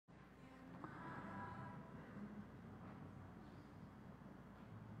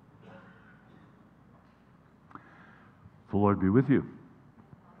Lord be with you.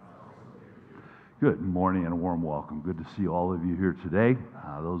 Good morning and a warm welcome. Good to see all of you here today,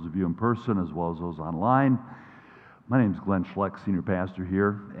 those of you in person as well as those online. My name is Glenn Schleck, Senior Pastor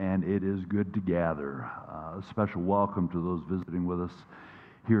here, and it is good to gather. A special welcome to those visiting with us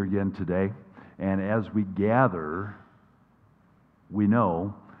here again today. And as we gather, we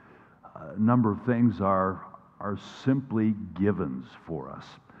know a number of things are simply givens for us.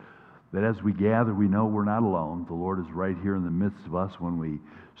 That as we gather, we know we're not alone. The Lord is right here in the midst of us. When we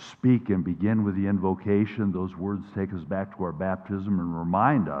speak and begin with the invocation, those words take us back to our baptism and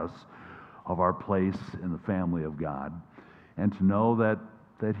remind us of our place in the family of God. And to know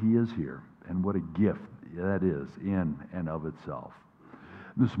that He is here, and what a gift that is in and of itself.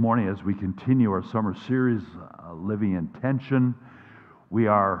 This morning, as we continue our summer series, Living in Tension, we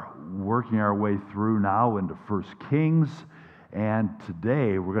are working our way through now into 1 Kings. And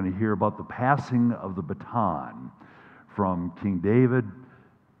today we're going to hear about the passing of the baton from King David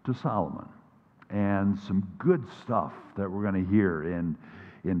to Solomon. And some good stuff that we're going to hear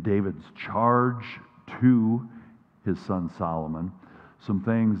in David's charge to his son Solomon. Some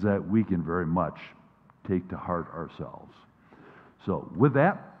things that we can very much take to heart ourselves. So with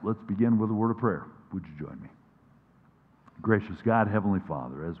that, let's begin with a word of prayer. Would you join me? Gracious God, Heavenly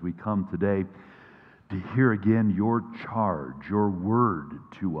Father, as we come today to hear again your charge, your word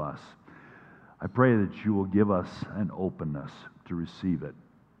to us, I pray that you will give us an openness to receive it.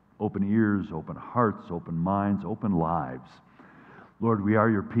 Open ears, open hearts, open minds, open lives. Lord, we are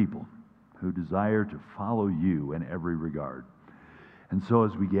your people who desire to follow you in every regard. And so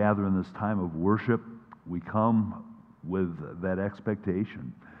as we gather in this time of worship, we come with that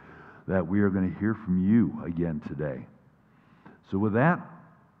expectation that we are going to hear from you again today. So with that,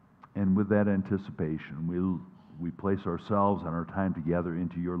 and with that anticipation, we place ourselves and our time together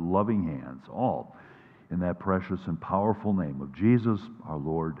into your loving hands, all in that precious and powerful name of Jesus, our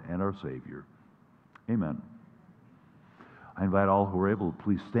Lord and our Savior. Amen. I invite all who are able to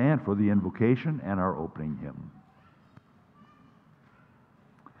please stand for the invocation and our opening hymn.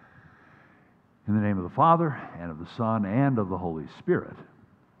 In the name of the Father, and of the Son, and of the Holy Spirit.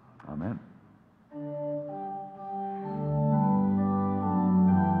 Amen.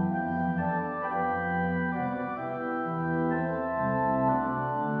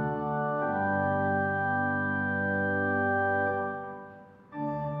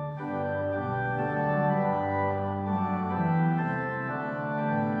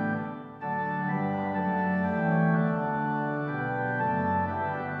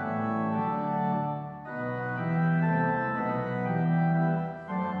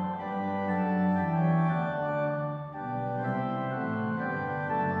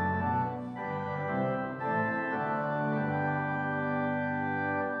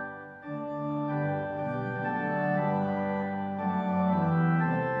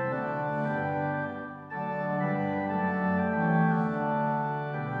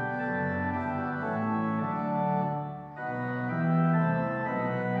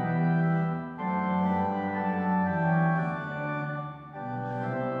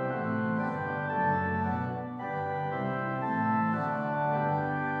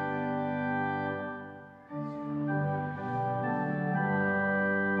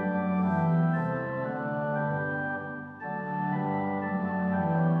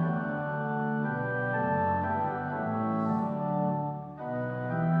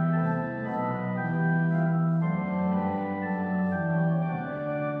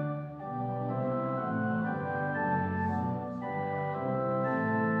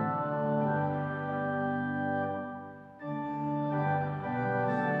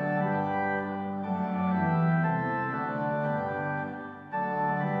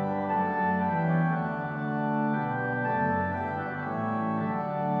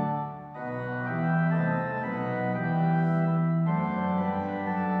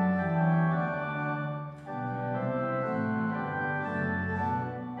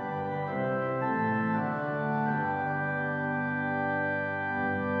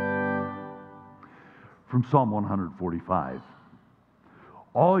 From Psalm 145.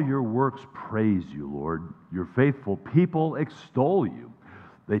 All your works praise you, Lord. Your faithful people extol you.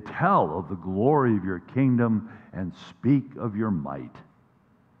 They tell of the glory of your kingdom and speak of your might.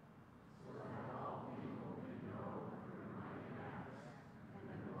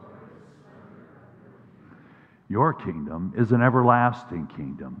 Your kingdom is an everlasting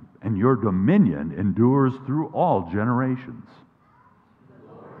kingdom, and your dominion endures through all generations.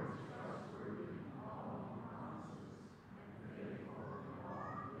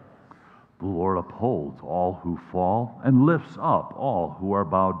 The Lord upholds all who fall and lifts up all who are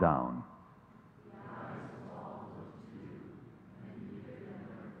bowed down.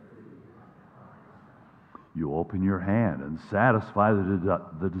 open your hand and satisfy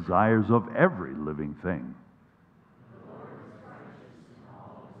the desires of every living thing.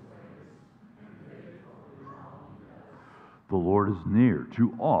 The Lord is near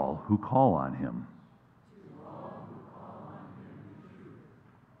to all who call on him.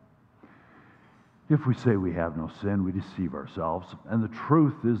 If we say we have no sin, we deceive ourselves, and the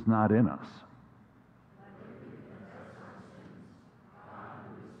truth is not in us.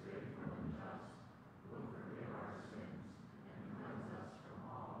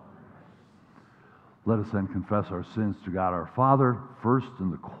 Let us then confess our sins to God our Father, first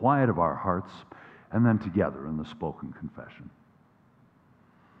in the quiet of our hearts, and then together in the spoken confession.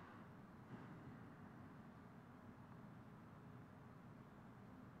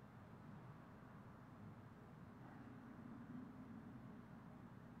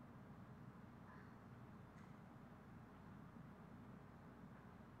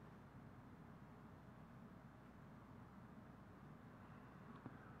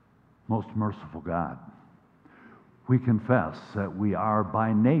 Most merciful God, we confess that we are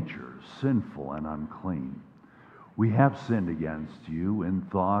by nature sinful and unclean. We have sinned against you in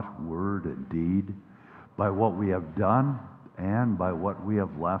thought, word, and deed, by what we have done and by what we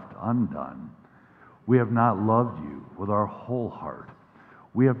have left undone. We have not loved you with our whole heart.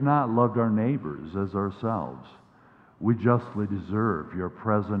 We have not loved our neighbors as ourselves. We justly deserve your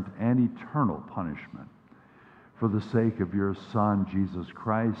present and eternal punishment. For the sake of your Son, Jesus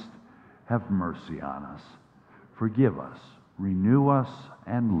Christ, have mercy on us. Forgive us, renew us,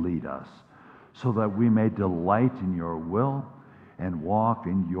 and lead us, so that we may delight in your will and walk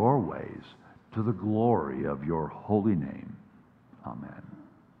in your ways to the glory of your holy name. Amen.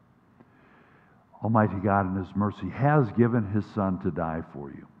 Almighty God in his mercy has given his Son to die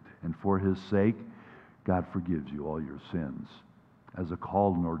for you, and for his sake, God forgives you all your sins. As a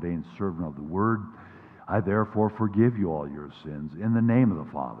called and ordained servant of the Word, I therefore forgive you all your sins in the name of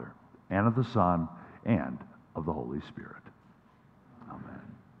the Father, and of the Son, and of the Holy Spirit. Amen.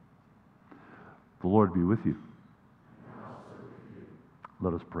 The Lord be with you.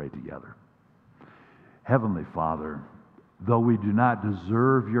 Let us pray together. Heavenly Father, though we do not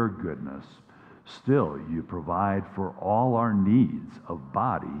deserve your goodness, still you provide for all our needs of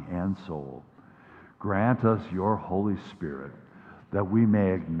body and soul. Grant us your Holy Spirit, that we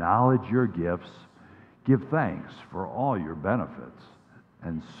may acknowledge your gifts, give thanks for all your benefits,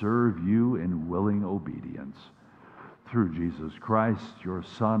 and serve you in willing obedience. Through Jesus Christ, your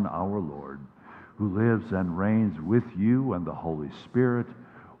Son, our Lord, who lives and reigns with you and the Holy Spirit,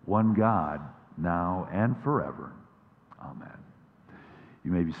 one God, now and forever. Amen.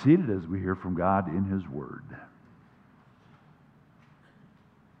 You may be seated as we hear from God in his word.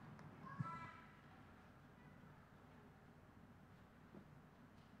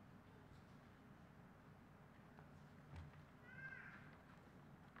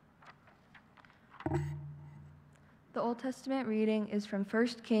 The Old Testament reading is from 1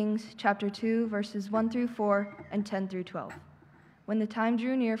 Kings chapter 2, verses 1 through 4 and 10 through 12. When the time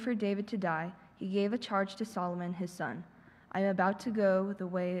drew near for David to die, he gave a charge to Solomon his son. I am about to go the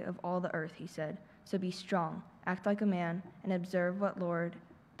way of all the earth, he said. So be strong, act like a man, and observe what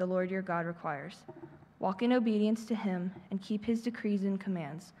the Lord your God requires. Walk in obedience to him and keep his decrees and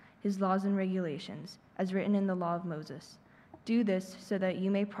commands, his laws and regulations, as written in the law of Moses. Do this so that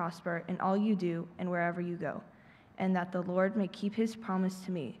you may prosper in all you do and wherever you go, and that the Lord may keep his promise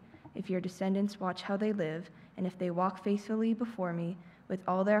to me, if your descendants watch how they live, and if they walk faithfully before me with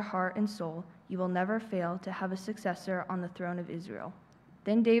all their heart and soul, you will never fail to have a successor on the throne of Israel.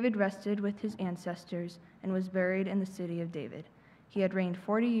 Then David rested with his ancestors and was buried in the city of David. He had reigned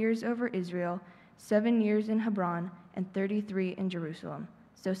 40 years over Israel, 7 years in Hebron, and 33 in Jerusalem.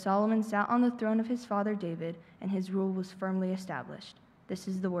 So Solomon sat on the throne of his father David, and his rule was firmly established. This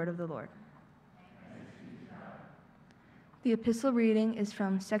is the word of the Lord. The epistle reading is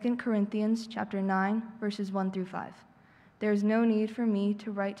from 2 Corinthians chapter 9, verses 1 through 5. There is no need for me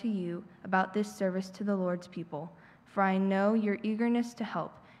to write to you about this service to the Lord's people, for I know your eagerness to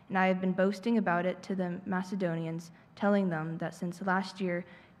help, and I have been boasting about it to the Macedonians, telling them that since last year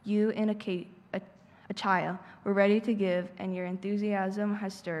you and Achaia were ready to give, and your enthusiasm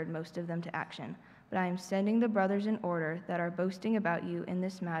has stirred most of them to action. But I am sending the brothers in order that our boasting about you in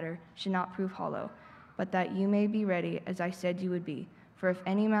this matter should not prove hollow, but that you may be ready as I said you would be. For if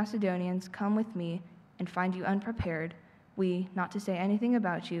any Macedonians come with me and find you unprepared, we, not to say anything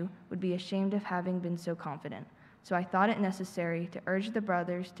about you, would be ashamed of having been so confident. So I thought it necessary to urge the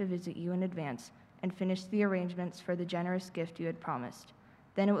brothers to visit you in advance and finish the arrangements for the generous gift you had promised.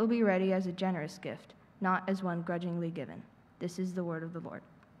 Then it will be ready as a generous gift, not as one grudgingly given. This is the word of the Lord.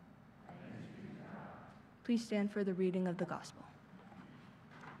 Please stand for the reading of the gospel.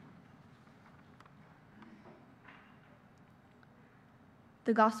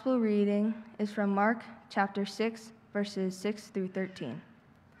 The gospel reading is from Mark chapter 6, verses 6 through 13.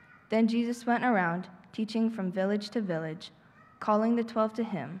 Then Jesus went around, teaching from village to village, calling the 12 to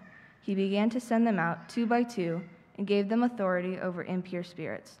him. He began to send them out 2 by 2 and gave them authority over impure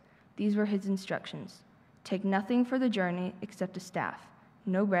spirits. These were his instructions. Take nothing for the journey except a staff,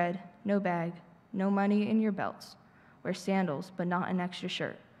 no bread, no bag, no money in your belts. Wear sandals, but not an extra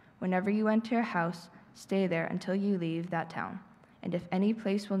shirt. Whenever you enter a house, stay there until you leave that town. And if any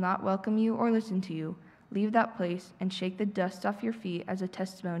place will not welcome you or listen to you, leave that place and shake the dust off your feet as a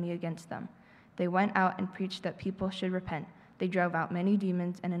testimony against them. They went out and preached that people should repent. They drove out many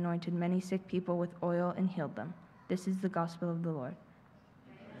demons and anointed many sick people with oil and healed them. This is the gospel of the Lord.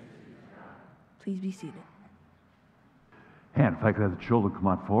 Please be seated. And if I could have the children come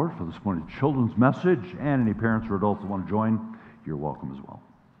on forward for this morning's children's message, and any parents or adults that want to join, you're welcome as well.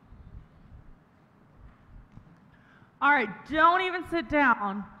 All right, don't even sit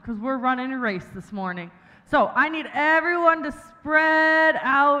down because we're running a race this morning. So I need everyone to spread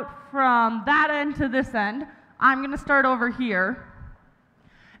out from that end to this end. I'm going to start over here.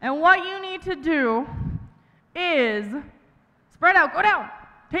 And what you need to do is spread out, go down.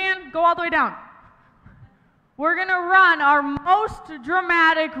 Tan, go all the way down. We're going to run our most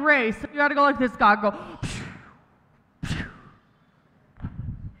dramatic race. So you got to go like this, God. Go.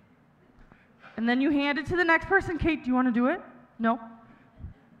 And then you hand it to the next person. Kate, do you want to do it? No?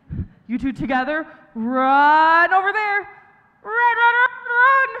 You two together. Run over there. Run, run, run,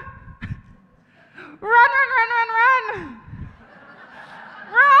 run. Run, run, run, run, run.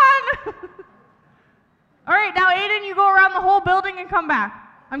 Run. All right, now Aiden, you go around the whole building and come back.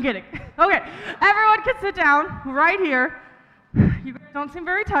 I'm kidding. Okay, everyone can sit down right here. You guys don't seem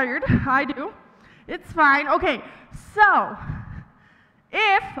very tired. I do. It's fine. Okay, so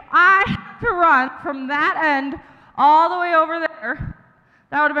if I had to run from that end all the way over there,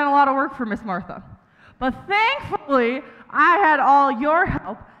 that would have been a lot of work for Miss Martha. But thankfully, I had all your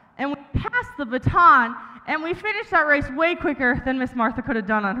help, and we passed the baton, and we finished that race way quicker than Miss Martha could have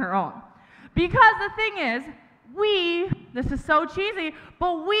done on her own. Because the thing is, this is so cheesy,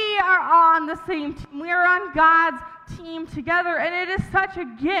 but we are on the same team. We are on God's team together, and it is such a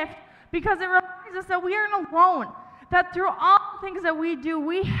gift because it reminds us that we aren't alone. That through all the things that we do,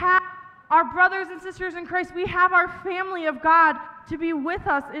 we have our brothers and sisters in Christ. We have our family of God to be with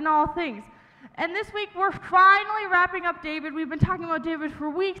us in all things. And this week, we're finally wrapping up David. We've been talking about David for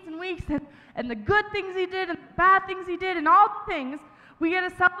weeks and weeks, and the good things he did and the bad things he did and all the things. We get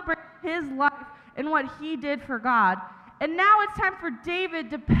to celebrate his life and what he did for God. And now it's time for David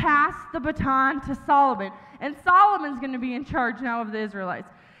to pass the baton to Solomon. And Solomon's going to be in charge now of the Israelites.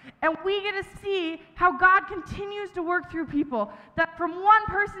 And we get to see how God continues to work through people. That from one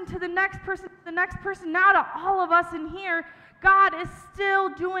person to the next person, now to all of us in here, God is still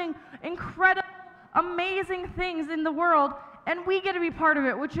doing incredible, amazing things in the world. And we get to be part of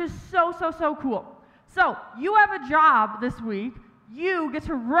it, which is so, so, so cool. So you have a job this week. You get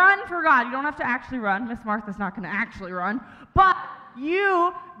to run for God. You don't have to actually run. Miss Martha's not going to actually run. But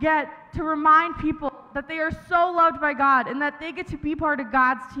you get to remind people that they are so loved by God and that they get to be part of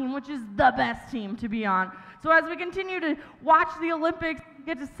God's team, which is the best team to be on. So as we continue to watch the Olympics,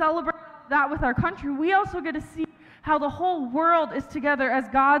 get to celebrate that with our country, we also get to see how the whole world is together as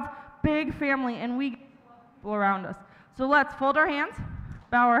God's big family, and we get people around us. So let's fold our hands,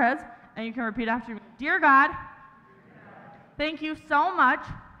 bow our heads, and you can repeat after me. Dear God, thank you so much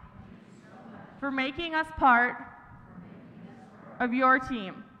for making us part of your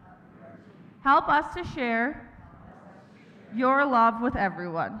team. Help us to share your love with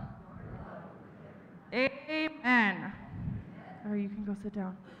everyone. Amen. Or you can go sit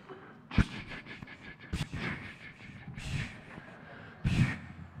down.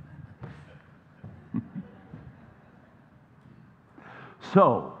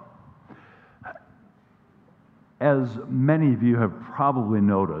 So, as many of you have probably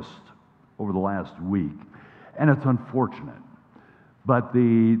noticed over the last week, and it's unfortunate, but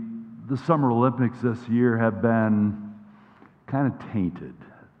the Summer Olympics this year have been kind of tainted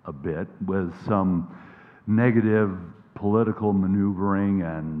a bit with some negative political maneuvering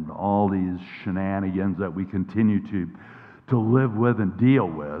and all these shenanigans that we continue to live with and deal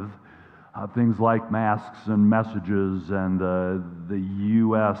with. Things like masks and messages and the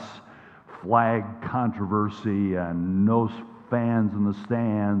U.S. flag controversy and no fans in the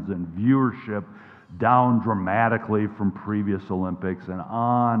stands and viewership down dramatically from previous Olympics, and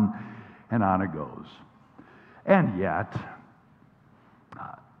on it goes. And yet,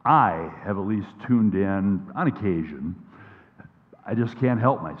 I have at least tuned in on occasion. I just can't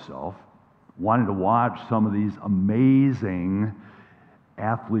help myself wanting to watch some of these amazing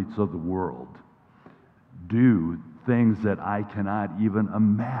athletes of the world do things that I cannot even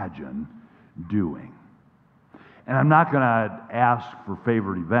imagine doing. And I'm not going to ask for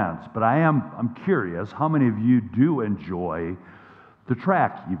favorite events, but I'm curious how many of you do enjoy the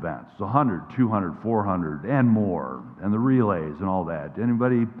track events, the 100, 200, 400, and more, and the relays and all that.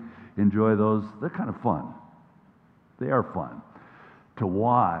 Anybody enjoy those? They're kind of fun. They are fun to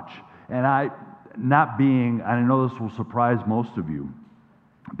watch. And I know this will surprise most of you,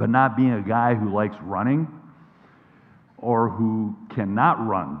 but not being a guy who likes running or who cannot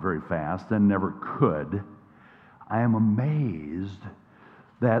run very fast and never could, I am amazed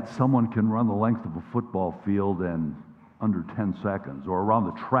that someone can run the length of a football field in under 10 seconds or around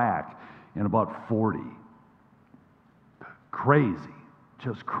the track in about 40. Crazy,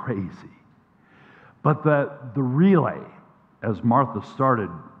 just crazy. But the relay, as Martha started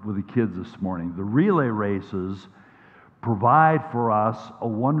with the kids this morning, the relay races provide for us a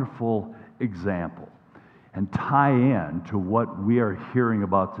wonderful example and tie in to what we are hearing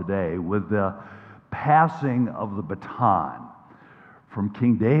about today with the passing of the baton from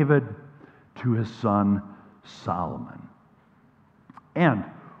King David to his son Solomon. And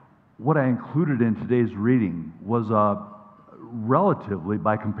what I included in today's reading was a relatively,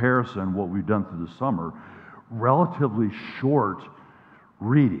 by comparison, what we've done through the summer, relatively short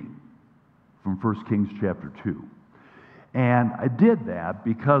reading from 1 Kings chapter 2. And I did that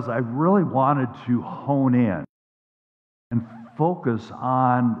because I really wanted to hone in and focus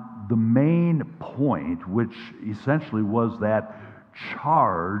on the main point, which essentially was that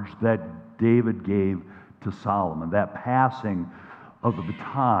charge that David gave to Solomon, that passing of the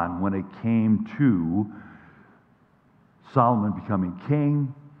baton when it came to Solomon becoming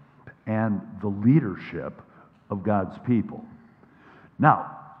king and the leadership of God's people.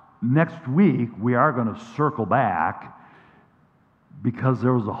 Now, next week we are going to circle back because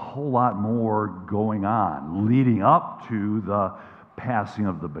there was a whole lot more going on leading up to the passing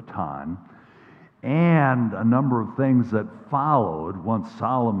of the baton and a number of things that followed once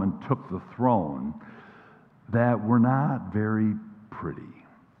Solomon took the throne that were not very pretty.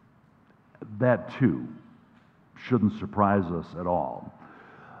 That too shouldn't surprise us at all.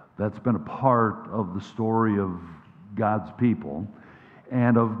 That's been a part of the story of God's people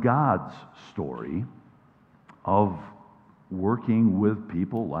and of God's story of working with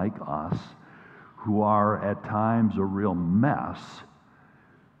people like us who are at times a real mess,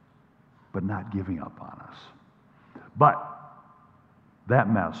 but not giving up on us. But that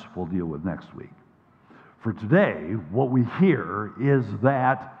mess we'll deal with next week. For today, what we hear is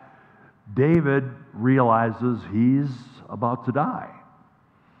that David realizes he's about to die.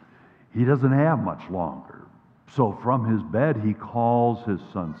 He doesn't have much longer. So from his bed, he calls his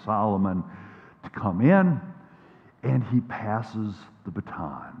son Solomon to come in, and he passes the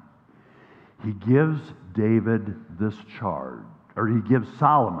baton. He gives David this charge, or he gives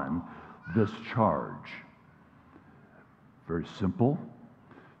Solomon this charge. Very simple,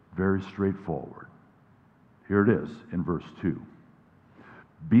 very straightforward. Here it is in verse 2.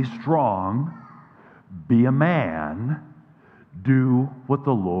 Be strong, be a man, do what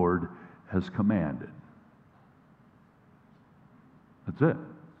the Lord has commanded. That's it.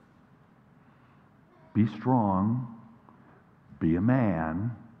 Be strong, be a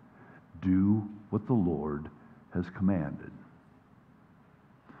man, do what the Lord has commanded.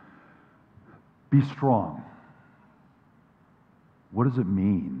 Be strong. What does it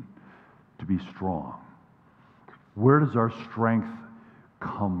mean to be strong? Where does our strength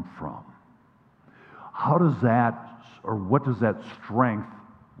come from? How does that, or what does that strength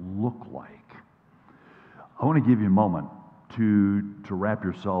look like? I want to give you a moment to wrap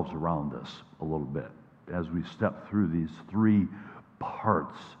yourselves around this a little bit as we step through these three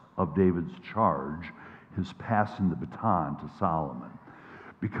parts of David's charge, his passing the baton to Solomon.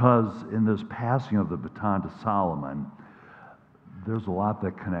 Because in this passing of the baton to Solomon, there's a lot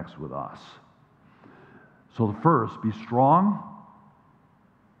that connects with us. So the first, be strong.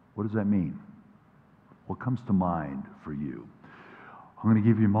 What does that mean? What comes to mind for you? I'm going to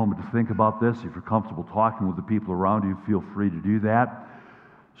give you a moment to think about this. If you're comfortable talking with the people around you, feel free to do that.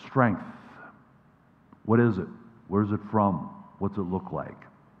 Strength. What is it? Where's it from? What's it look like?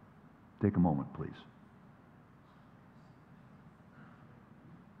 Take a moment, please.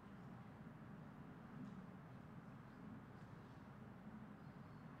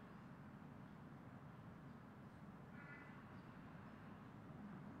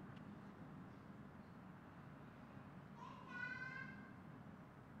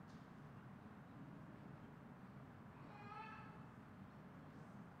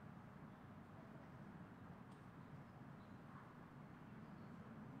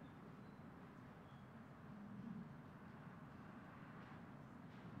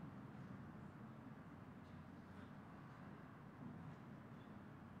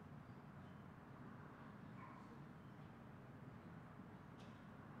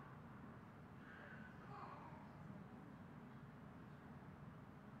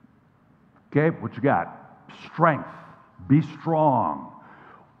 Okay, what you got? Strength. Be strong.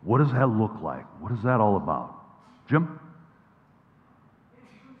 What does that look like? What is that all about? Jim?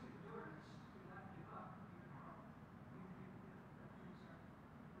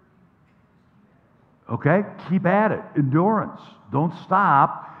 Okay, keep at it. Endurance. Don't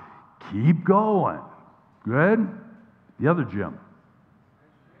stop. Keep going. Good. The other Jim.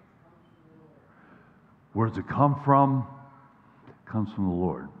 Where does it come from? It comes from the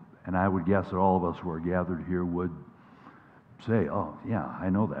Lord. And I would guess that all of us who are gathered here would say, oh, yeah, I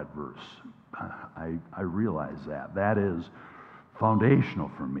know that verse. I realize that. That is foundational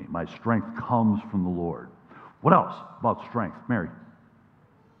for me. My strength comes from the Lord. What else about strength? Mary?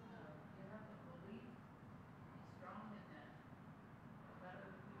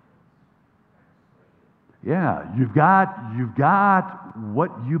 Yeah, you've got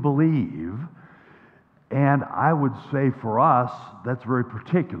what you believe, and I would say for us, that's very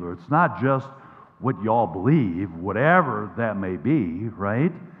particular. It's not just what y'all believe, whatever that may be,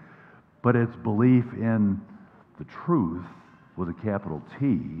 right? But it's belief in the truth with a capital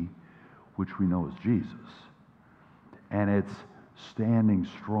T, which we know is Jesus. And it's standing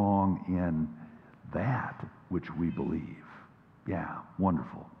strong in that which we believe. Yeah,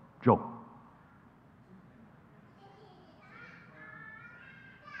 wonderful. Joe.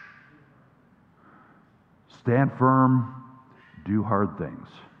 Stand firm, do hard things.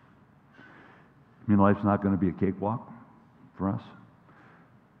 I mean, life's not going to be a cakewalk for us.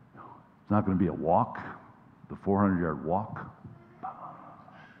 It's not going to be a walk, the 400-yard walk.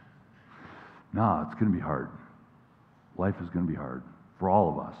 No, it's going to be hard. Life is going to be hard for all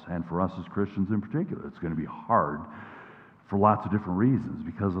of us, and for us as Christians in particular. It's going to be hard for lots of different reasons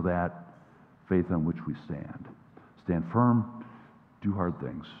because of that faith on which we stand. Stand firm, do hard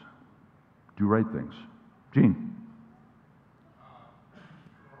things, do right things. Gene.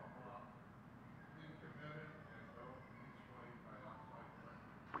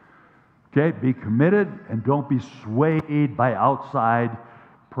 Okay, be committed and don't be swayed by outside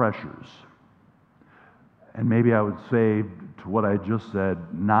pressures. And maybe I would say to what I just said,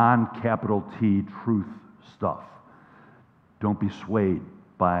 non-capital T truth stuff. Don't be swayed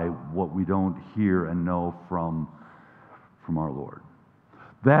by what we don't hear and know from our Lord.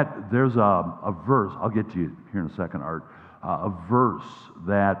 There's a verse, I'll get to you here in a second, Art, a verse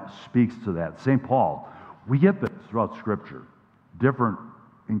that speaks to that. St. Paul, we get this throughout Scripture, different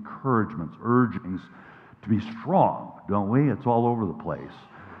encouragements, urgings to be strong, don't we? It's all over the place.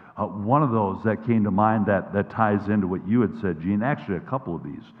 One of those that came to mind that ties into what you had said, Gene, actually a couple of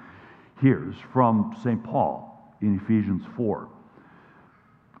these. Here's from St. Paul in Ephesians 4.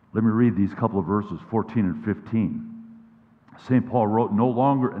 Let me read these couple of verses, 14 and 15. St. Paul wrote, no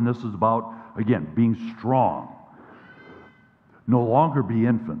longer, and this is about, again, being strong. No longer be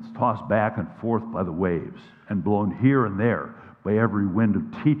infants, tossed back and forth by the waves, and blown here and there by every wind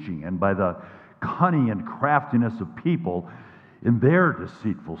of teaching, and by the cunning and craftiness of people in their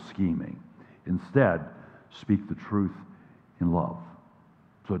deceitful scheming. Instead, speak the truth in love.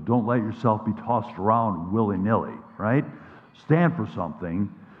 So don't let yourself be tossed around willy-nilly, right? Stand for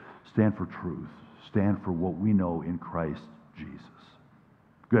something, stand for truth, stand for what we know in Christ Jesus.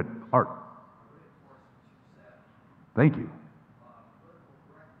 Good. Art. Thank you.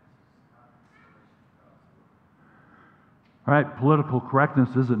 All right, political correctness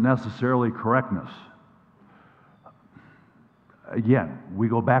isn't necessarily correctness. Again, we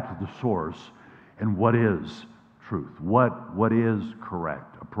go back to the source and what is truth? What is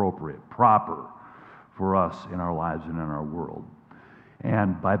correct, appropriate, proper for us in our lives and in our world?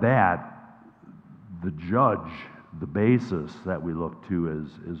 And by that, the judge, the basis that we look to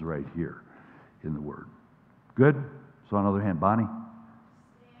is right here in the Word. Good? So on the other hand, Bonnie?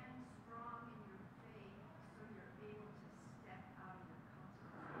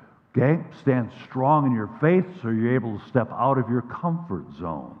 Okay, stand strong in your faith so you're able to step out of your comfort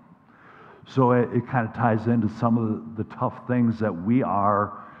zone. So it kind of ties into some of the tough things that we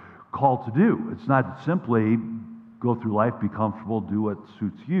are called to do. It's not simply go through life, be comfortable, do what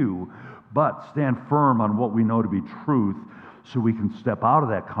suits you, but stand firm on what we know to be truth so we can step out of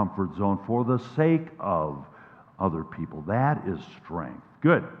that comfort zone for the sake of other people. That is strength.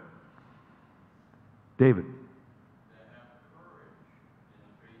 Good. David.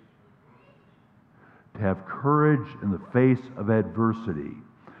 To have courage in the face of adversity.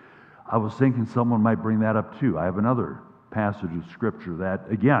 I was thinking someone might bring that up too. I have another passage of Scripture that,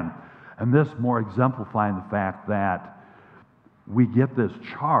 again, and this more exemplifying the fact that we get this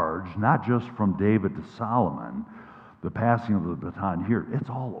charge not just from David to Solomon, the passing of the baton here, it's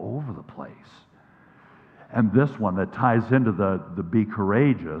all over the place. And this one that ties into the be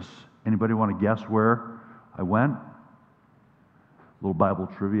courageous Anybody want to guess where I went? Little Bible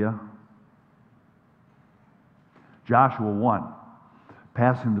trivia. Joshua 1,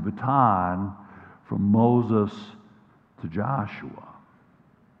 passing the baton from Moses to Joshua.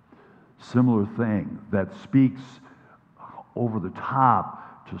 Similar thing that speaks over the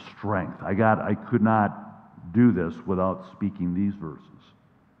top to strength. I could not do this without speaking these verses.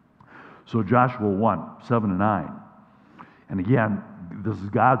 So Joshua 1, 7 and 9. And again, this is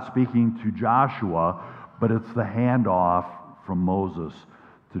God speaking to Joshua, but it's the handoff from Moses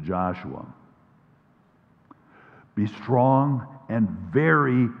to Joshua. Be strong and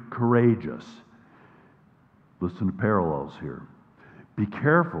very courageous. Listen to parallels here. Be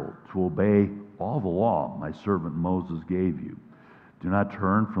careful to obey all the law my servant Moses gave you. Do not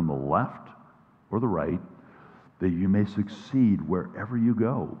turn from the left or the right, that you may succeed wherever you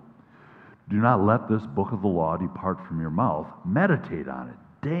go. Do not let this book of the law depart from your mouth. Meditate on it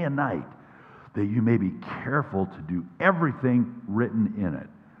day and night, that you may be careful to do everything written in it.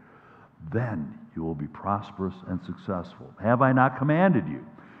 Then you will be prosperous and successful. Have I not commanded you?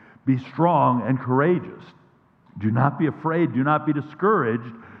 Be strong and courageous. Do not be afraid. Do not be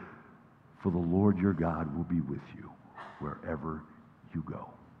discouraged, for the Lord your God will be with you wherever you go.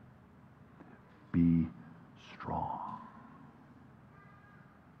 Be strong.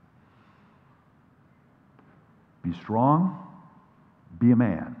 Be strong. Be a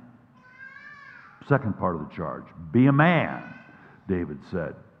man. Second part of the charge. Be a man, David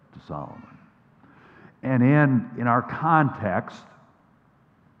said to Solomon. And in our context,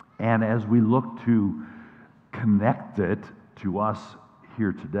 and as we look to connect it to us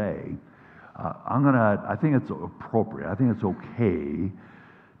here today, I think it's appropriate, I think it's okay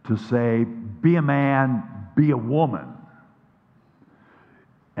to say, be a man, be a woman.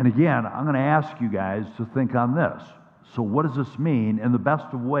 And again, I'm going to ask you guys to think on this. So what does this mean in the best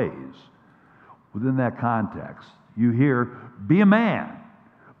of ways within that context? You hear, be a man,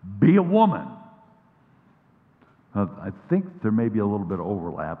 be a woman. I think there may be a little bit of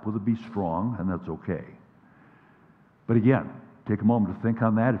overlap with it, be strong, and that's okay. But again, take a moment to think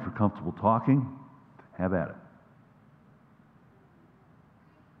on that. If you're comfortable talking, have at it.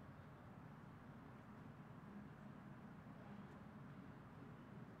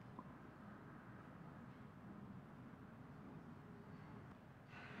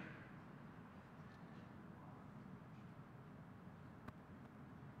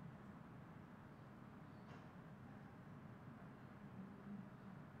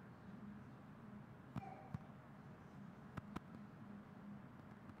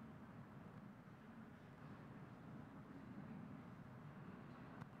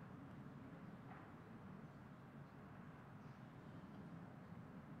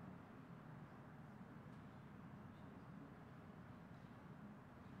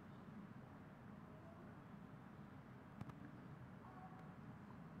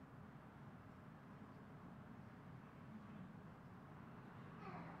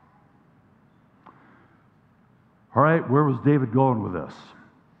 All right, where was David going with this?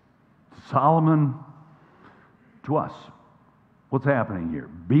 Solomon to us. What's happening here?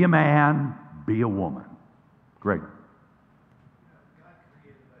 Be a man, be a woman. Greg.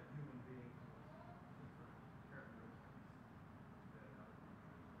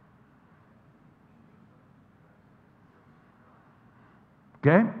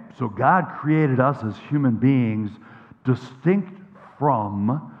 Okay, so God created us as human beings distinct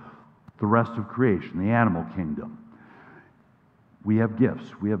from the rest of creation, the animal kingdom. We have gifts,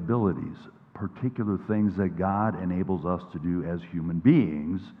 we have abilities, particular things that God enables us to do as human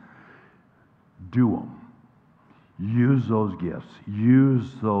beings. Do them. Use those gifts. Use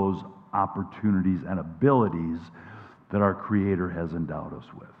those opportunities and abilities that our Creator has endowed us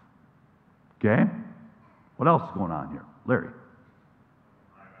with. Okay? What else is going on here? Larry.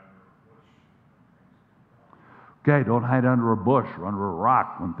 Okay, don't hide under a bush or under a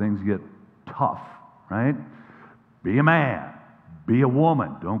rock when things get tough, right? Be a man. Be a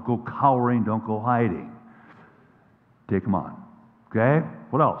woman. Don't go cowering. Don't go hiding. Take them on. Okay?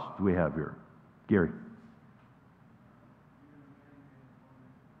 What else do we have here? Gary.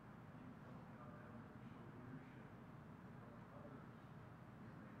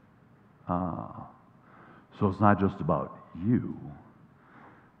 So it's not just about you,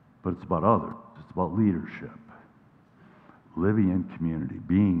 but it's about others. It's about leadership. Living in community,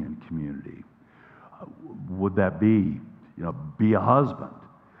 being in community. Would that be, be a husband,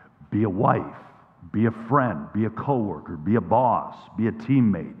 be a wife, be a friend, be a coworker, be a boss, be a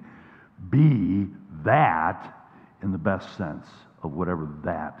teammate. Be that in the best sense of whatever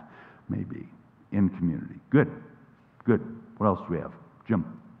that may be in community. Good. What else do we have?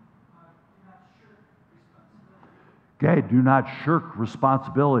 Jim. Okay, do not shirk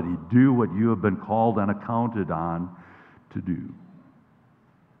responsibility. Do what you have been called and accounted on to do.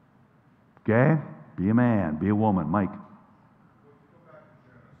 Okay? Be a man, be a woman. Mike.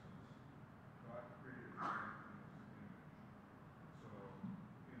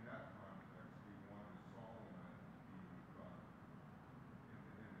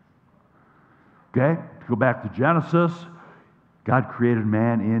 Okay, to go back to Genesis, God created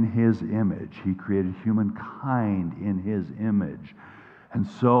man in his image. He created humankind in his image. And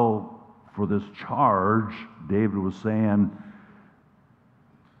so, for this charge, David was saying,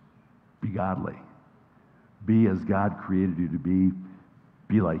 be godly. Be as God created you to be.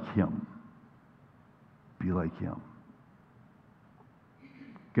 Be like him. Be like him.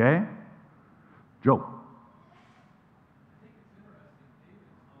 Okay? Joe.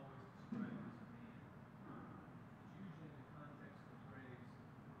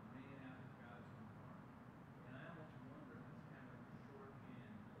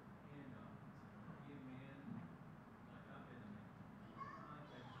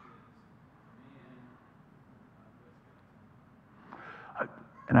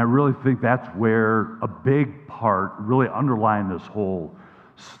 And I really think that's where a big part, really underlying this whole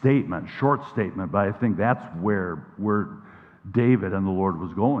statement, short statement, but I think that's where David and the Lord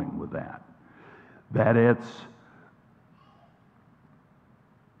was going with that. That it's,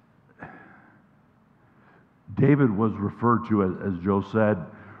 David was referred to, as Joe said,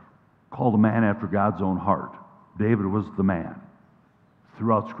 called a man after God's own heart. David was the man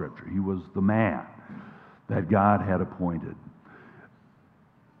throughout Scripture. He was the man that God had appointed.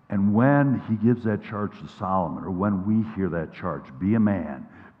 And when he gives that charge to Solomon, or when we hear that charge, be a man,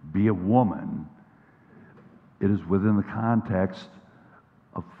 be a woman, it is within the context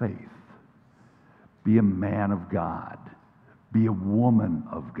of faith. Be a man of God. Be a woman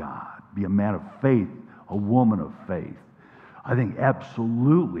of God. Be a man of faith, a woman of faith. I think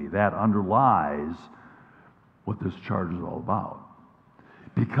absolutely that underlies what this charge is all about.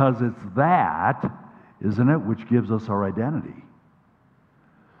 Because it's that, isn't it, which gives us our identity.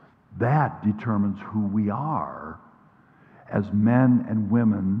 That determines who we are as men and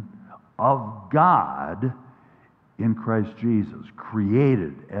women of God in Christ Jesus,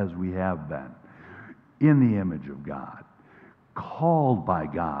 created as we have been, in the image of God, called by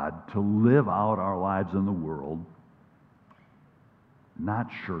God to live out our lives in the world, not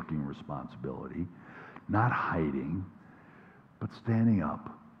shirking responsibility, not hiding, but standing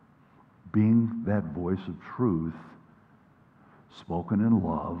up, being that voice of truth spoken in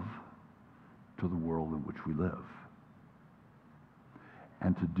love to the world in which we live.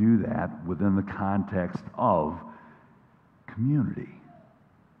 And to do that within the context of community.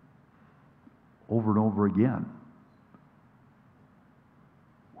 Over and over again.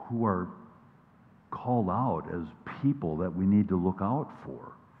 Who are called out as people that we need to look out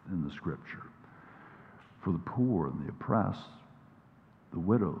for in the Scripture. For the poor and the oppressed, the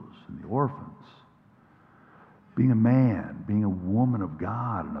widows and the orphans. Being a man, being a woman of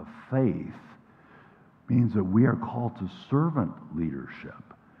God and of faith means that we are called to servant leadership,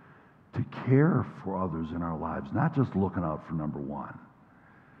 to care for others in our lives, not just looking out for number one,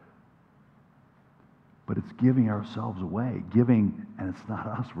 but it's giving ourselves away, giving, and it's not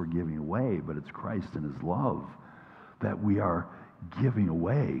us we're giving away, but it's Christ and his love that we are giving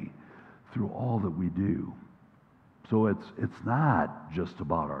away through all that we do. So it's not just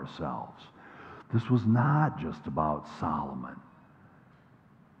about ourselves. This was not just about Solomon.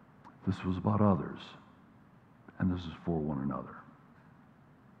 This was about others. And this is for one another.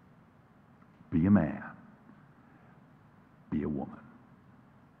 Be a man. Be a woman.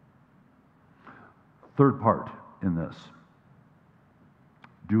 Third part in this.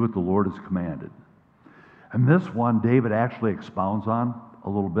 Do what the Lord has commanded. And this one, David actually expounds on a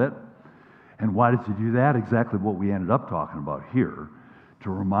little bit. And why does he do that? Exactly what we ended up talking about here, to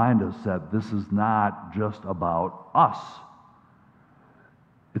remind us that this is not just about us.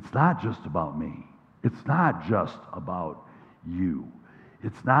 It's not just about me. It's not just about you.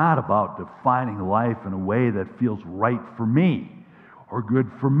 It's not about defining life in a way that feels right for me or good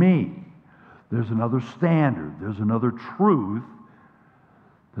for me. There's another standard. There's another truth.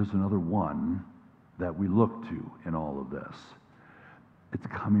 There's another one that we look to in all of this. It's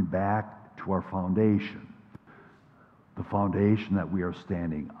coming back to our foundation. The foundation that we are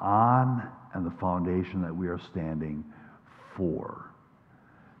standing on and the foundation that we are standing for.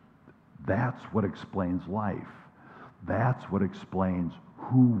 That's what explains life. That's what explains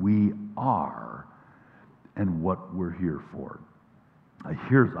who we are and what we're here for.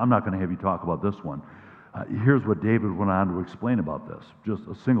 I'm not going to have you talk about this one. Here's what David went on to explain about this. Just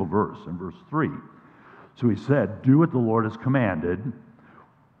a single verse in verse 3. So he said, do what the Lord has commanded,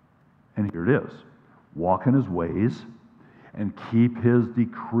 and here it is. Walk in his ways and keep his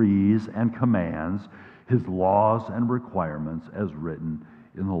decrees and commands, his laws and requirements as written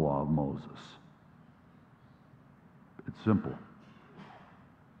in the law of Moses. It's simple.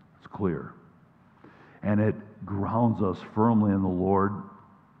 It's clear. And it grounds us firmly in the Lord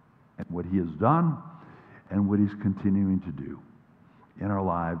and what he has done and what he's continuing to do in our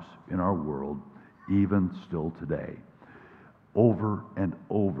lives, in our world, even still today, over and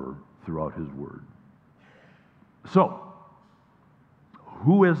over throughout his word. So,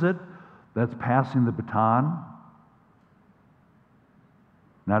 who is it that's passing the baton?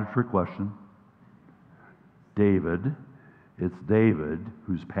 Not a trick question. David. It's David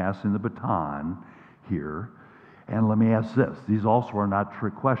who's passing the baton here. And let me ask this. These also are not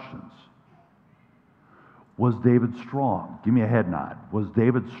trick questions. Was David strong? Give me a head nod. Was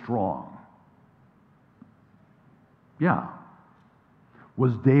David strong? Yeah.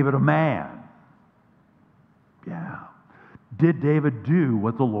 Was David a man? Yeah. Did David do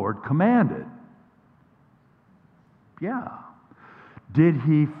what the Lord commanded? Yeah. Did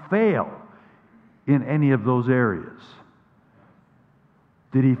he fail in any of those areas?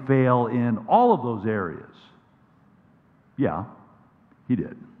 Did he fail in all of those areas? Yeah, he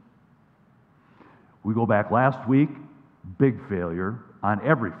did. We go back last week, big failure on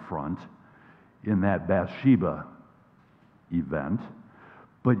every front in that Bathsheba event.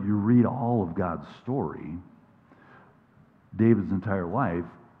 But you read all of God's story, David's entire life,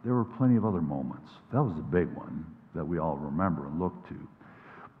 there were plenty of other moments. That was the big one that we all remember and look to.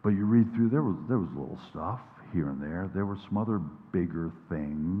 But you read through, there was little stuff here and there. There were some other bigger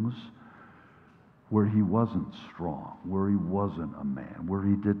things where he wasn't strong, where he wasn't a man, where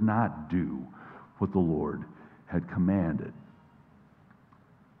he did not do what the Lord had commanded.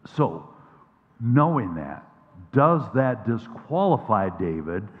 So, knowing that, does that disqualify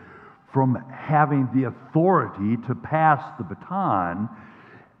David from having the authority to pass the baton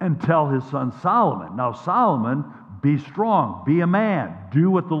and tell his son Solomon, now Solomon, be strong, be a man,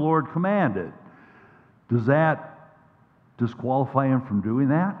 do what the Lord commanded? Does that disqualify him from doing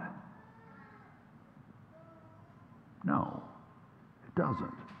that? No, it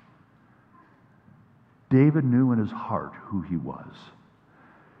doesn't. David knew in his heart who he was.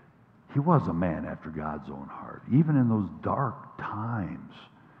 He was a man after God's own heart, even in those dark times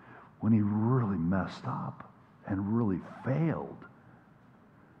when he really messed up and really failed.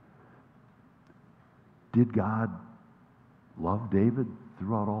 Did God love David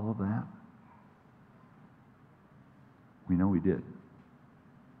throughout all of that? We know he did.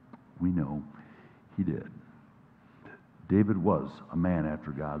 We know he did. David was a man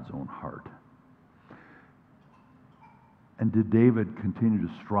after God's own heart. And did David continue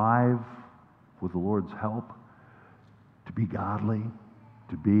to strive with the Lord's help to be godly,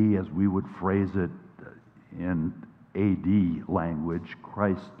 to be, as we would phrase it in AD language,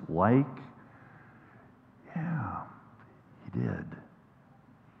 Christ-like? Yeah, he did.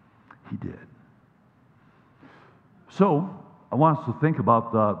 He did. So, I want us to think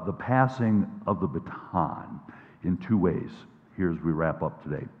about the passing of the baton in two ways here as we wrap up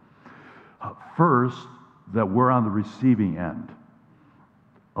today. First, that we're on the receiving end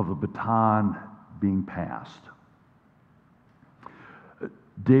of the baton being passed.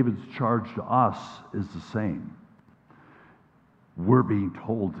 David's charge to us is the same. We're being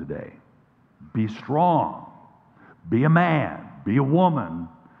told today, be strong, be a man, be a woman,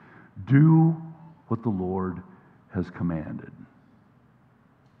 do what the Lord has commanded.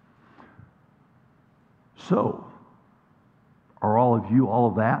 So, are all of you all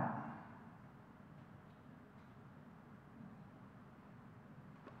of that?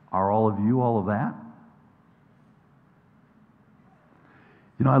 Are all of you all of that?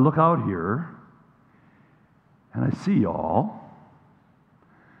 You know, I look out here and I see y'all,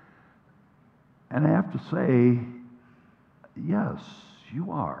 and I have to say, yes,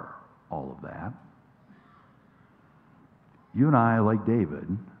 you are all of that. You and I, like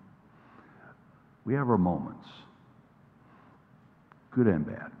David, we have our moments, good and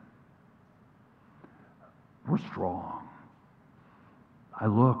bad. We're strong. I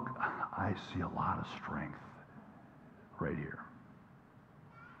look, I see a lot of strength right here.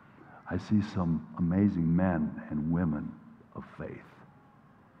 I see some amazing men and women of faith.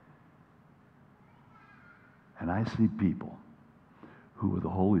 And I see people who, with the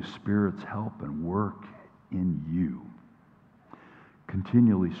Holy Spirit's help and work in you,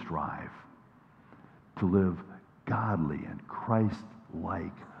 continually strive to live godly and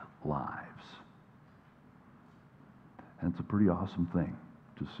Christ-like lives. And it's a pretty awesome thing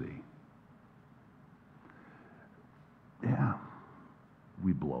to see. Yeah,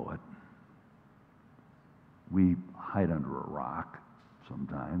 we blow it. We hide under a rock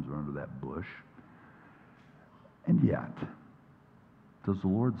sometimes or under that bush. And yet, does the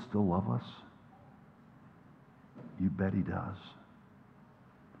Lord still love us? You bet he does.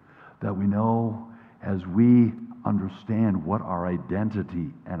 That we know as we understand what our identity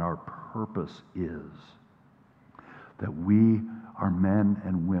and our purpose is, that we are men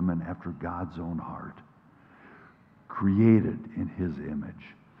and women after God's own heart, created in his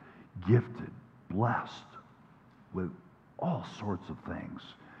image, gifted, blessed with all sorts of things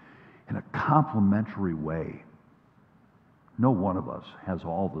in a complementary way. No one of us has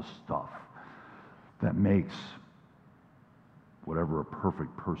all the stuff that makes whatever a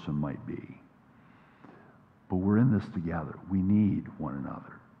perfect person might be. But we're in this together. We need one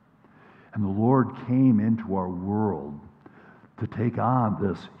another. And the Lord came into our world to take on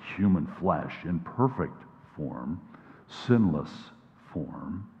this human flesh in perfect form, sinless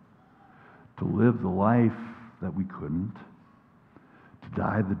form, to live the life that we couldn't, to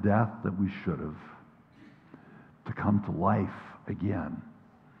die the death that we should have, to come to life again,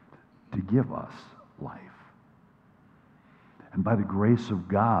 to give us life. And by the grace of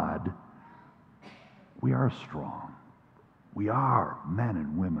God, we are strong. We are men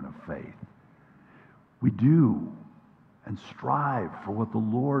and women of faith. We do and strive for what the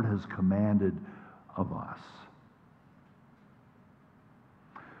Lord has commanded of us.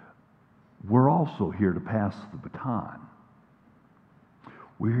 We're also here to pass the baton.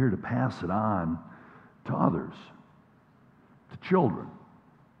 We're here to pass it on to others, to children,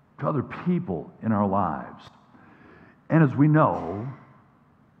 to other people in our lives. And as we know,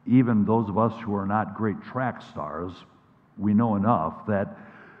 even those of us who are not great track stars, we know enough that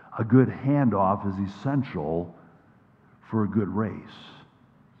a good handoff is essential for a good race.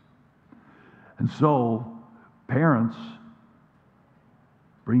 And so, parents,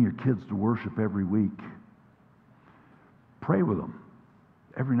 bring your kids to worship every week. Pray with them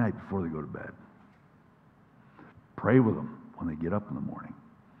every night before they go to bed. Pray with them when they get up in the morning.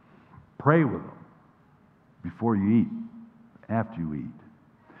 Pray with them before you eat, after you eat.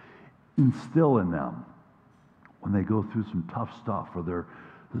 Instill in them when they go through some tough stuff or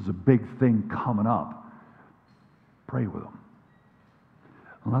there's a big thing coming up. Pray with them.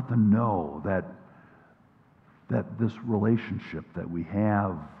 And let them know that this relationship that we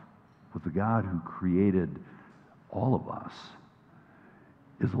have with the God who created all of us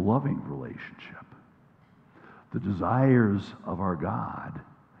is a loving relationship. The desires of our God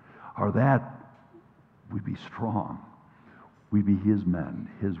are that we be strong, we be his men,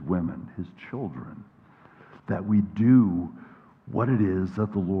 his women, his children, that we do what it is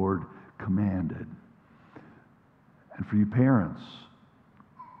that the Lord commanded. And for you parents,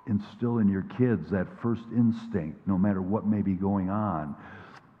 instill in your kids that first instinct, no matter what may be going on,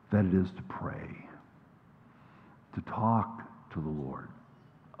 that it is to pray, to talk to the Lord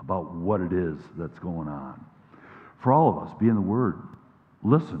about what it is that's going on. For all of us, be in the Word.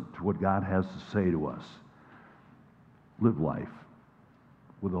 Listen to what God has to say to us. Live life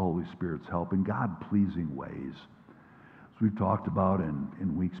with the Holy Spirit's help in God-pleasing ways. As we've talked about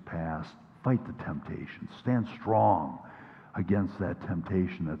in weeks past, fight the temptation. Stand strong against that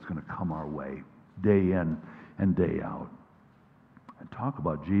temptation that's going to come our way day in and day out. And talk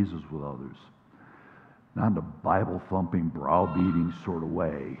about Jesus with others. Not in a Bible-thumping, browbeating sort of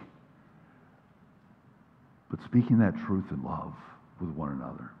way, but speaking that truth in love with one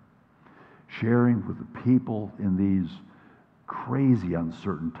another. Sharing with the people in these crazy,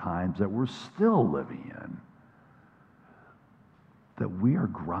 uncertain times that we're still living in, that we are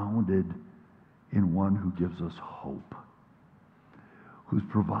grounded in one who gives us hope, who's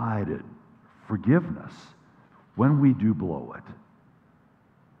provided forgiveness when we do blow it,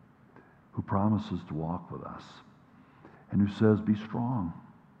 who promises to walk with us, and who says, be strong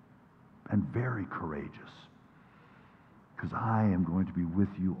and very courageous, because I am going to be with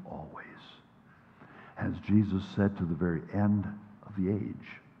you always. As Jesus said, to the very end of the age.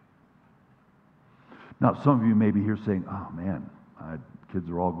 Now, some of you may be here saying, oh man, kids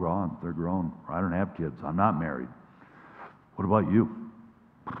are all grown. They're grown. Or I don't have kids. I'm not married. What about you?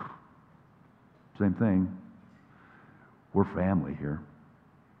 Same thing. We're family here.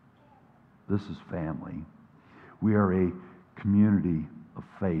 This is family. We are a community of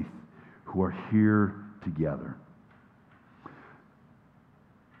faith who are here together.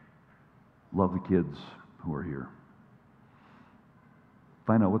 Love the kids who are here.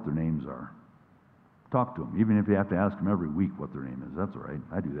 Find out what their names are. Talk to them, even if you have to ask them every week what their name is. That's all right.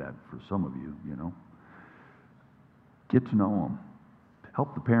 I do that for some of you, you know. Get to know them.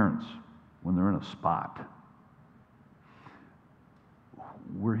 Help the parents when they're in a spot.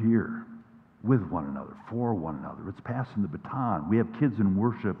 we're here with one another, for one another. It's passing the baton. We have kids in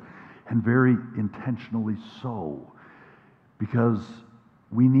worship, and very intentionally so, because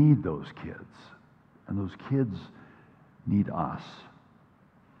we need those kids, and those kids need us.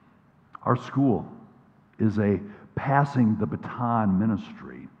 Our school is a passing the baton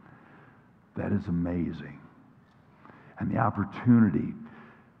ministry that is amazing. And the opportunity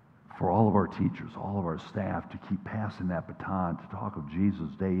for all of our teachers, all of our staff to keep passing that baton, to talk of Jesus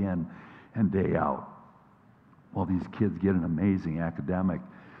day in and day out, while these kids get an amazing academic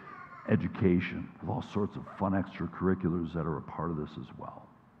education with all sorts of fun extracurriculars that are a part of this as well.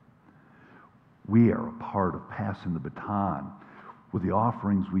 We are a part of passing the baton with the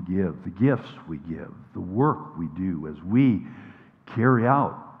offerings we give, the gifts we give, the work we do as we carry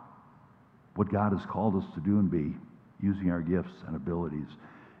out what God has called us to do and be, using our gifts and abilities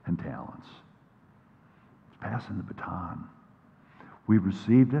and talents. It's passing the baton. We've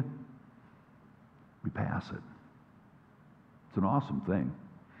received it. We pass it. It's an awesome thing.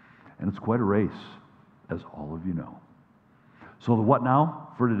 And it's quite a race, as all of you know. So the what now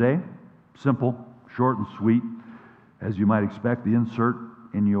for today? Simple, short and sweet. As you might expect, the insert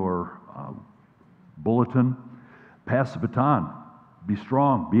in your bulletin: pass the baton. Be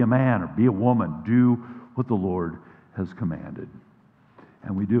strong, be a man or be a woman. Do what the Lord has commanded.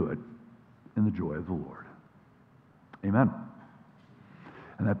 And we do it in the joy of the Lord. Amen.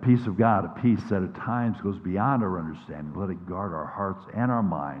 And that peace of God, a peace that at times goes beyond our understanding, let it guard our hearts and our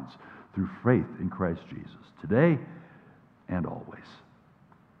minds through faith in Christ Jesus, today and always.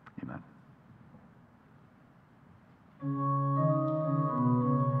 Amen.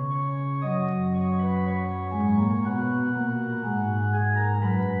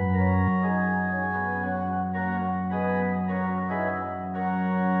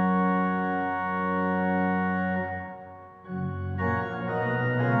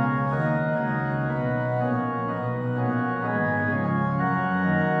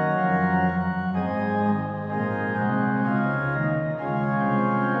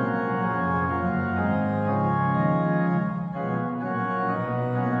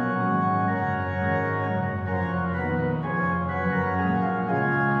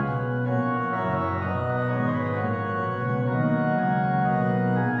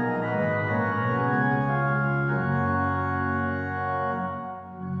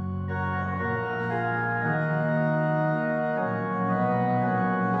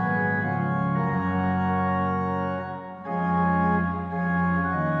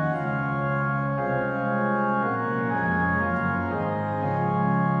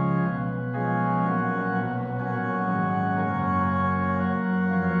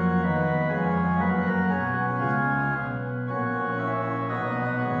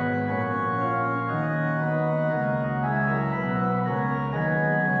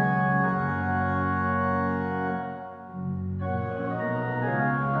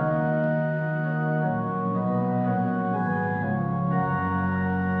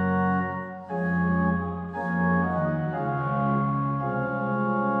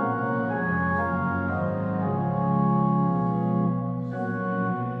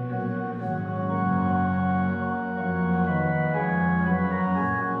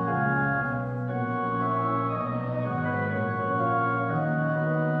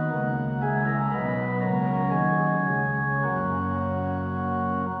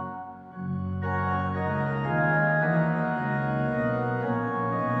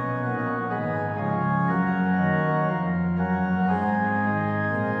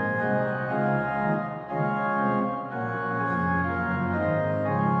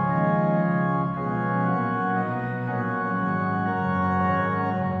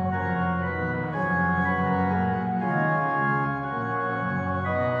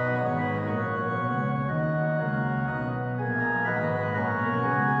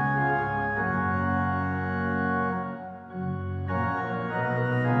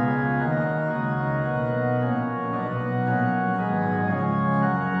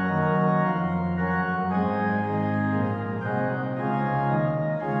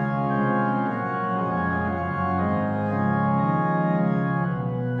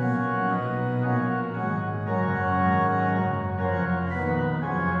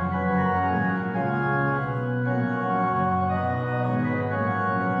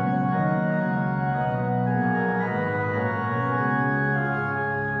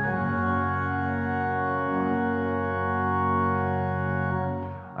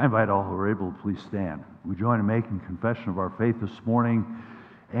 I invite all who are able to please stand. We join in making confession of our faith this morning.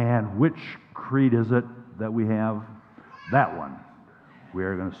 And which creed is it that we have? That one. We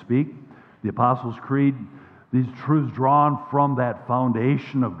are going to speak the Apostles' Creed. These truths drawn from that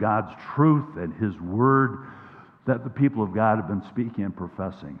foundation of God's truth and His Word that the people of God have been speaking and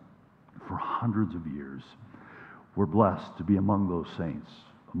professing for hundreds of years. We're blessed to be among those saints,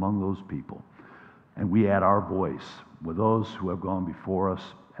 among those people. And we add our voice with those who have gone before us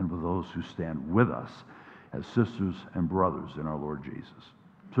and with those who stand with us as sisters and brothers in our Lord Jesus.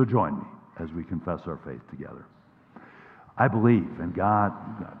 So join me as we confess our faith together. I believe in God.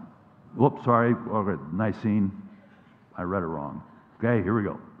 Whoops, sorry. Okay, Nicene. I read it wrong. Okay, here we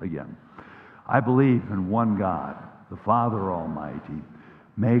go again. I believe in one God, the Father Almighty,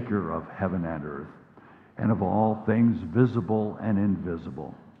 maker of heaven and earth, and of all things visible and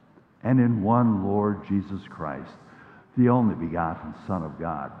invisible, and in one Lord Jesus Christ, the only begotten Son of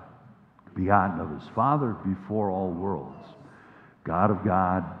God, begotten of His Father before all worlds, God of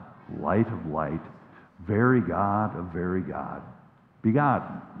God, light of light, very God of very God,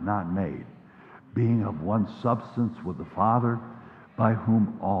 begotten, not made, being of one substance with the Father, by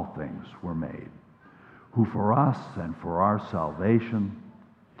whom all things were made, who for us and for our salvation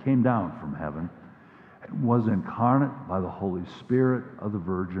came down from heaven and was incarnate by the Holy Spirit of the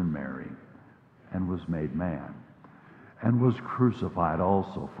Virgin Mary, and was made man, and was crucified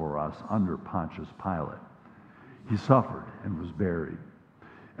also for us under Pontius Pilate. He suffered and was buried.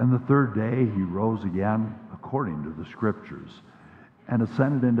 And the third day he rose again according to the Scriptures, and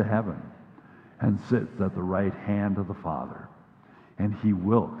ascended into heaven, and sits at the right hand of the Father. And he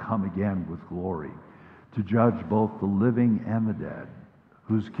will come again with glory to judge both the living and the dead,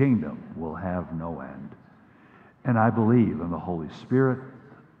 whose kingdom will have no end. And I believe in the Holy Spirit,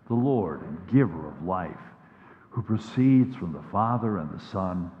 the Lord and giver of life, who proceeds from the Father and the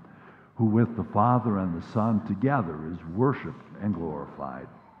Son, who with the Father and the Son together is worshiped and glorified,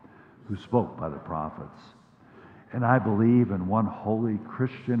 who spoke by the prophets. And I believe in one holy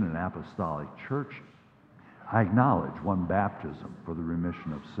Christian and apostolic church. I acknowledge one baptism for the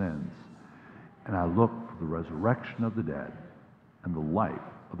remission of sins, and I look for the resurrection of the dead and the life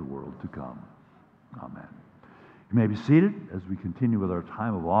of the world to come. Amen. You may be seated as we continue with our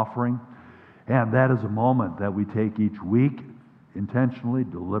time of offering, and that is a moment that we take each week, intentionally,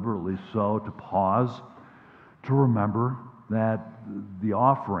 deliberately so, to pause, to remember that the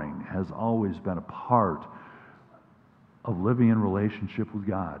offering has always been a part of living in relationship with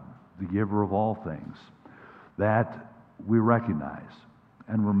God, the giver of all things, that we recognize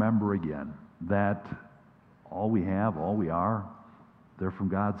and remember again that all we have, all we are, they're from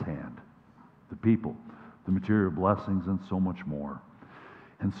God's hand. The people, the material blessings, and so much more.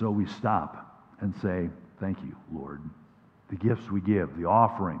 And so we stop and say, thank you, Lord. The gifts we give, the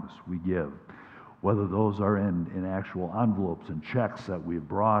offerings we give, whether those are in actual envelopes and checks that we've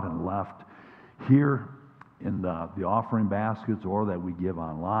brought and left here in the offering baskets, or that we give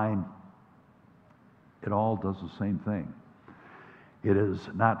online, it all does the same thing. It is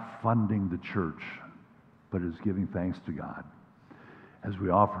not funding the church, but it is giving thanks to God as we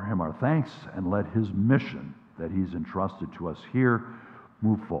offer Him our thanks and let His mission that He's entrusted to us here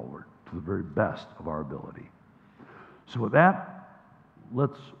move forward to the very best of our ability. So with that,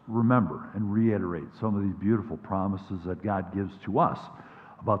 let's remember and reiterate some of these beautiful promises that God gives to us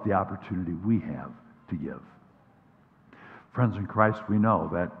about the opportunity we have to give. Friends in Christ, we know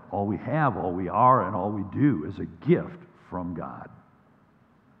that all we have, all we are, and all we do is a gift from God.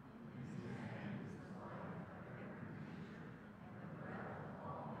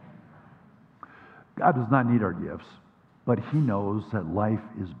 God does not need our gifts, but He knows that life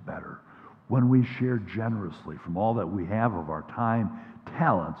is better when we share generously from all that we have of our time,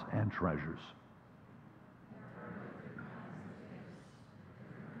 talents, and treasures.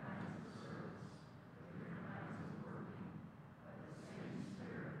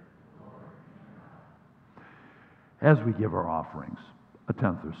 As we give our offerings, a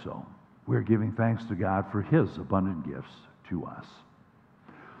tenth or so, we're giving thanks to God for His abundant gifts to us.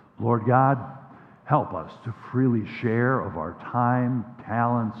 Lord God, help us to freely share of our time,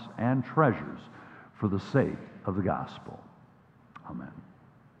 talents, and treasures for the sake of the gospel. Amen.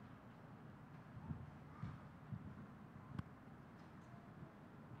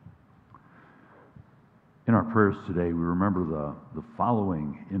 In our prayers today, we remember the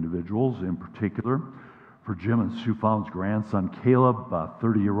following individuals in particular. For Jim and Sue Found's grandson, Caleb, a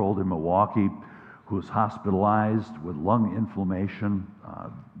 30-year-old in Milwaukee, who was hospitalized with lung inflammation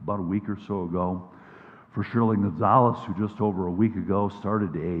about a week or so ago. For Shirley Gonzalez, who just over a week ago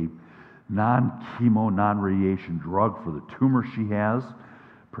started a non-chemo, non-radiation drug for the tumor she has.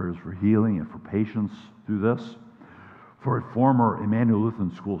 Prayers for healing and for patience through this. For a former Emmanuel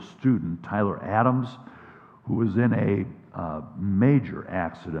Lutheran School student, Tyler Adams, who was in a major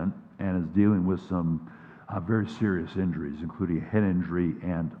accident and is dealing with some very serious injuries, including a head injury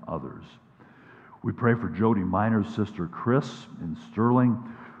and others. We pray for Jody Minor's sister Chris in Sterling,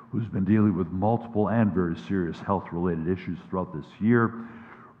 who's been dealing with multiple and very serious health-related issues throughout this year.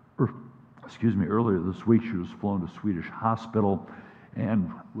 Earlier this week she was flown to Swedish Hospital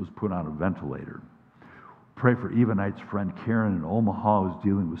and was put on a ventilator. Pray for Eva Knight's friend Karen in Omaha, who's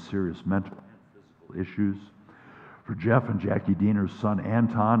dealing with serious mental and physical issues. For Jeff and Jackie Diener's son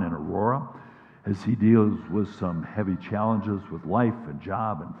Anton in Aurora, as he deals with some heavy challenges with life and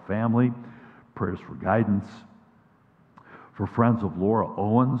job and family. Prayers for guidance. For friends of Laura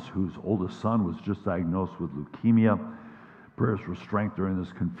Owens, whose oldest son was just diagnosed with leukemia. Prayers for strength during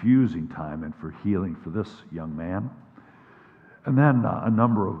this confusing time and for healing for this young man. And then a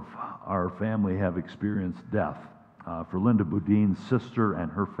number of our family have experienced death. For Linda Boudin's sister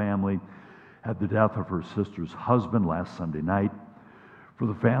and her family had the death of her sister's husband last Sunday night. For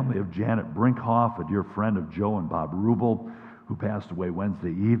the family of Janet Brinkhoff, a dear friend of Joe and Bob Rubel, who passed away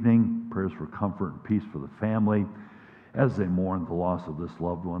Wednesday evening, prayers for comfort and peace for the family as they mourn the loss of this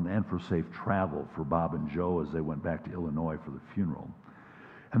loved one, and for safe travel for Bob and Joe as they went back to Illinois for the funeral.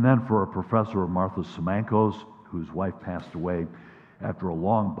 And then for a professor of Martha Simankos, whose wife passed away after a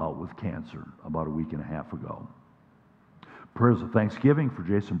long bout with cancer about a week and a half ago. Prayers of thanksgiving for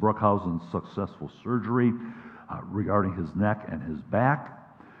Jason Bruckhausen's successful surgery regarding his neck and his back.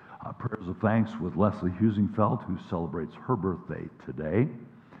 Prayers of thanks with Leslie Husingfeld, who celebrates her birthday today.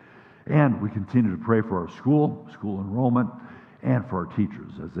 And we continue to pray for our school enrollment, and for our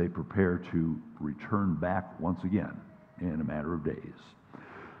teachers as they prepare to return back once again in a matter of days.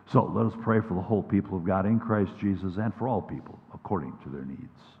 So let us pray for the whole people of God in Christ Jesus and for all people according to their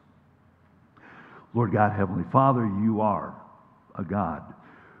needs. Lord God, Heavenly Father, you are a God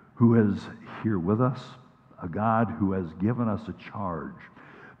who is here with us, a God who has given us a charge,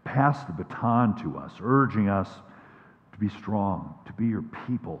 passed the baton to us, urging us to be strong, to be your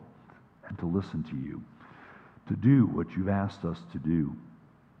people, and to listen to you, to do what you've asked us to do.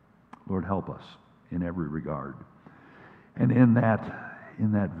 Lord, help us in every regard. And in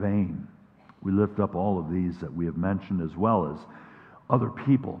that vein, we lift up all of these that we have mentioned, as well as other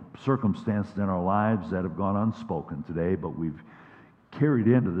people, circumstances in our lives that have gone unspoken today, but we've carried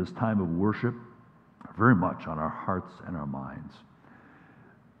into this time of worship very much on our hearts and our minds.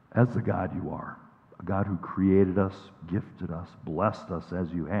 As the God you are, a God who created us, gifted us, blessed us as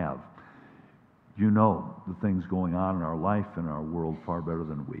you have, you know the things going on in our life and our world far better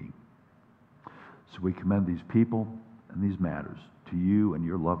than we. So we commend these people and these matters to you and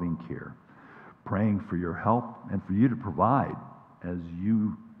your loving care, praying for your help and for you to provide as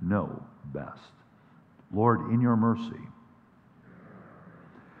you know best. Lord, in your mercy,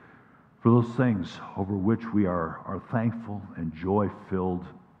 for those things over which we are thankful and joy-filled,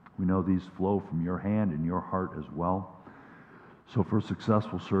 we know these flow from your hand and your heart as well. So for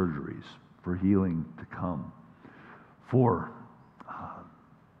successful surgeries, for healing to come, for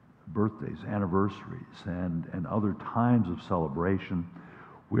birthdays, anniversaries, and other times of celebration,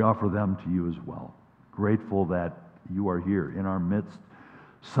 we offer them to you as well. Grateful that you are here in our midst,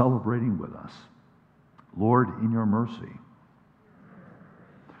 celebrating with us. Lord, in your mercy,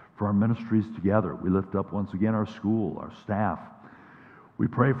 for our ministries together, we lift up once again our school, our staff. We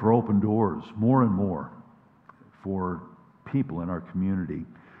pray for open doors more and more for people in our community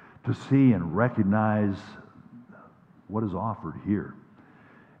to see and recognize what is offered here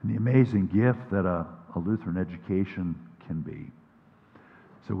and the amazing gift that a Lutheran education can be.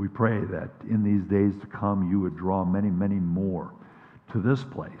 So we pray that in these days to come, you would draw many, many more to this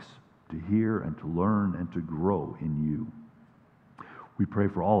place to hear and to learn and to grow in you. We pray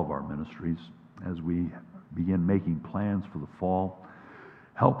for all of our ministries as we begin making plans for the fall.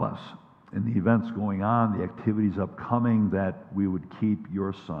 Help us in the events going on, the activities upcoming, that we would keep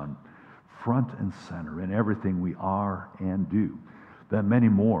your Son front and center in everything we are and do, that many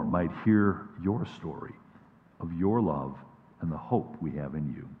more might hear your story of your love and the hope we have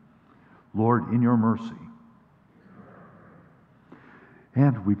in you. Lord, in your mercy.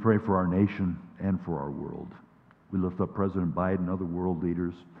 And we pray for our nation and for our world. We lift up President Biden and other world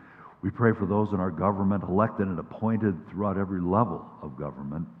leaders. We pray for those in our government, elected and appointed throughout every level of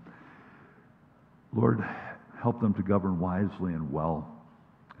government. Lord, help them to govern wisely and well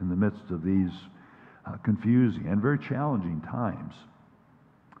in the midst of these confusing and very challenging times.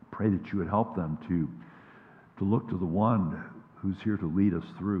 Pray that you would help them to look to the one who's here to lead us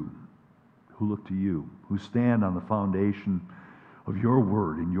through, who look to you, who stand on the foundation of your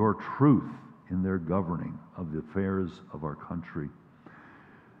word and your truth in their governing of the affairs of our country.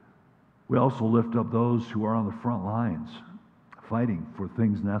 We also lift up those who are on the front lines, fighting for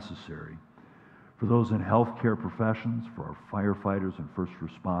things necessary. for those in healthcare professions, for our firefighters and first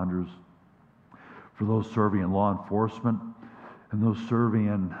responders, for those serving in law enforcement, and those serving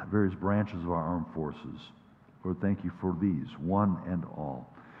in various branches of our armed forces. Lord, thank you for these, one and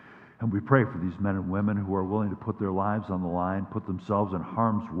all. And we pray for these men and women who are willing to put their lives on the line, put themselves in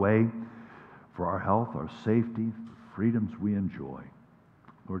harm's way for our health, our safety, the freedoms we enjoy.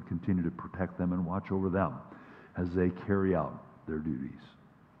 Lord, continue to protect them and watch over them as they carry out their duties.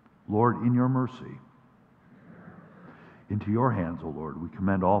 Lord, in your mercy, into your hands, O Lord, we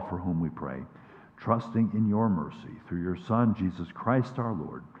commend all for whom we pray, trusting in your mercy through your Son, Jesus Christ our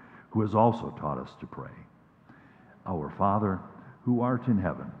Lord, who has also taught us to pray. Our Father, who art in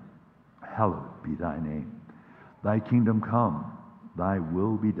heaven, hallowed be thy name. Thy kingdom come, thy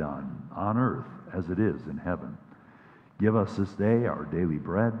will be done, on earth as it is in heaven. Give us this day our daily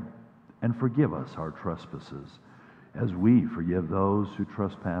bread, and forgive us our trespasses, as we forgive those who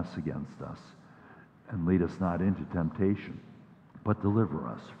trespass against us. And lead us not into temptation, but deliver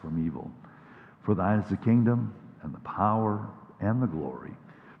us from evil. For thine is the kingdom, and the power, and the glory,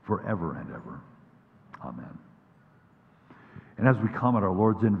 forever and ever. Amen. And as we come at our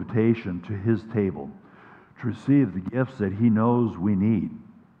Lord's invitation to his table to receive the gifts that he knows we need,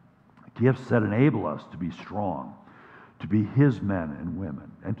 gifts that enable us to be strong, to be his men and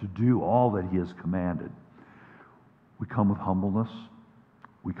women, and to do all that he has commanded, we come with humbleness,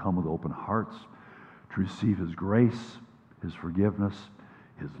 we come with open hearts to receive his grace, his forgiveness,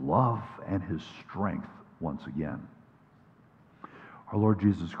 his love, and his strength once again. Our Lord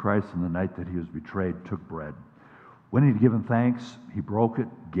Jesus Christ, on the night that he was betrayed, took bread. When he had given thanks, he broke it,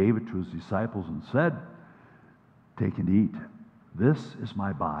 gave it to his disciples, and said, "Take and eat. This is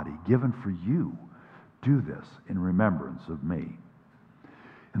my body, given for you. Do this in remembrance of me."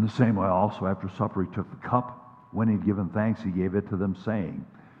 In the same way also, after supper, he took the cup. When he had given thanks, he gave it to them, saying,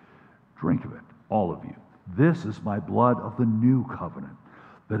 "Drink of it, all of you. This is my blood of the new covenant,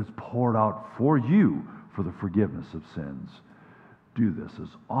 that is poured out for you for the forgiveness of sins. Do this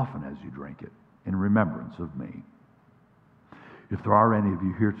as often as you drink it in remembrance of me." If there are any of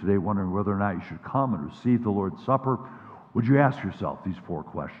you here today wondering whether or not you should come and receive the Lord's Supper, would you ask yourself these 4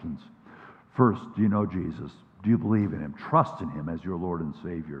 questions? First, do you know Jesus? Do you believe in him? Trust in him as your Lord and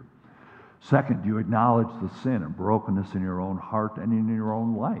Savior. Second, do you acknowledge the sin and brokenness in your own heart and in your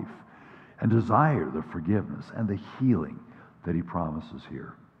own life, and desire the forgiveness and the healing that he promises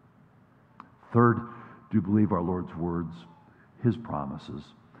here? Third, do you believe our Lord's words, his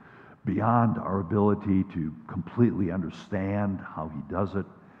promises, beyond our ability to completely understand how he does it,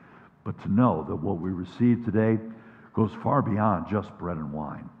 but to know that what we receive today goes far beyond just bread and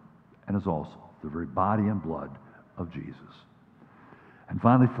wine, and is also the very body and blood of Jesus? And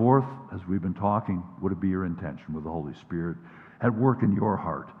finally, fourth, as we've been talking, would it be your intention with the Holy Spirit at work in your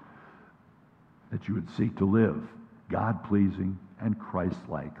heart that you would seek to live God-pleasing and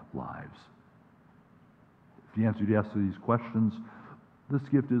Christ-like lives? If you answered yes to these questions, this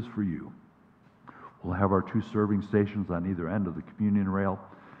gift is for you. We'll have our 2 serving stations on either end of the communion rail.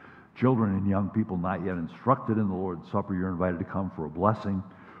 Children and young people not yet instructed in the Lord's Supper, you're invited to come for a blessing.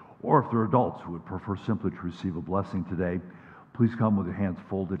 Or if there are adults who would prefer simply to receive a blessing today, please come with your hands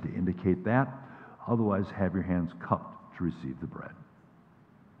folded to indicate that. Otherwise, have your hands cupped to receive the bread.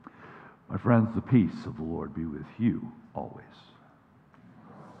 My friends, the peace of the Lord be with you always.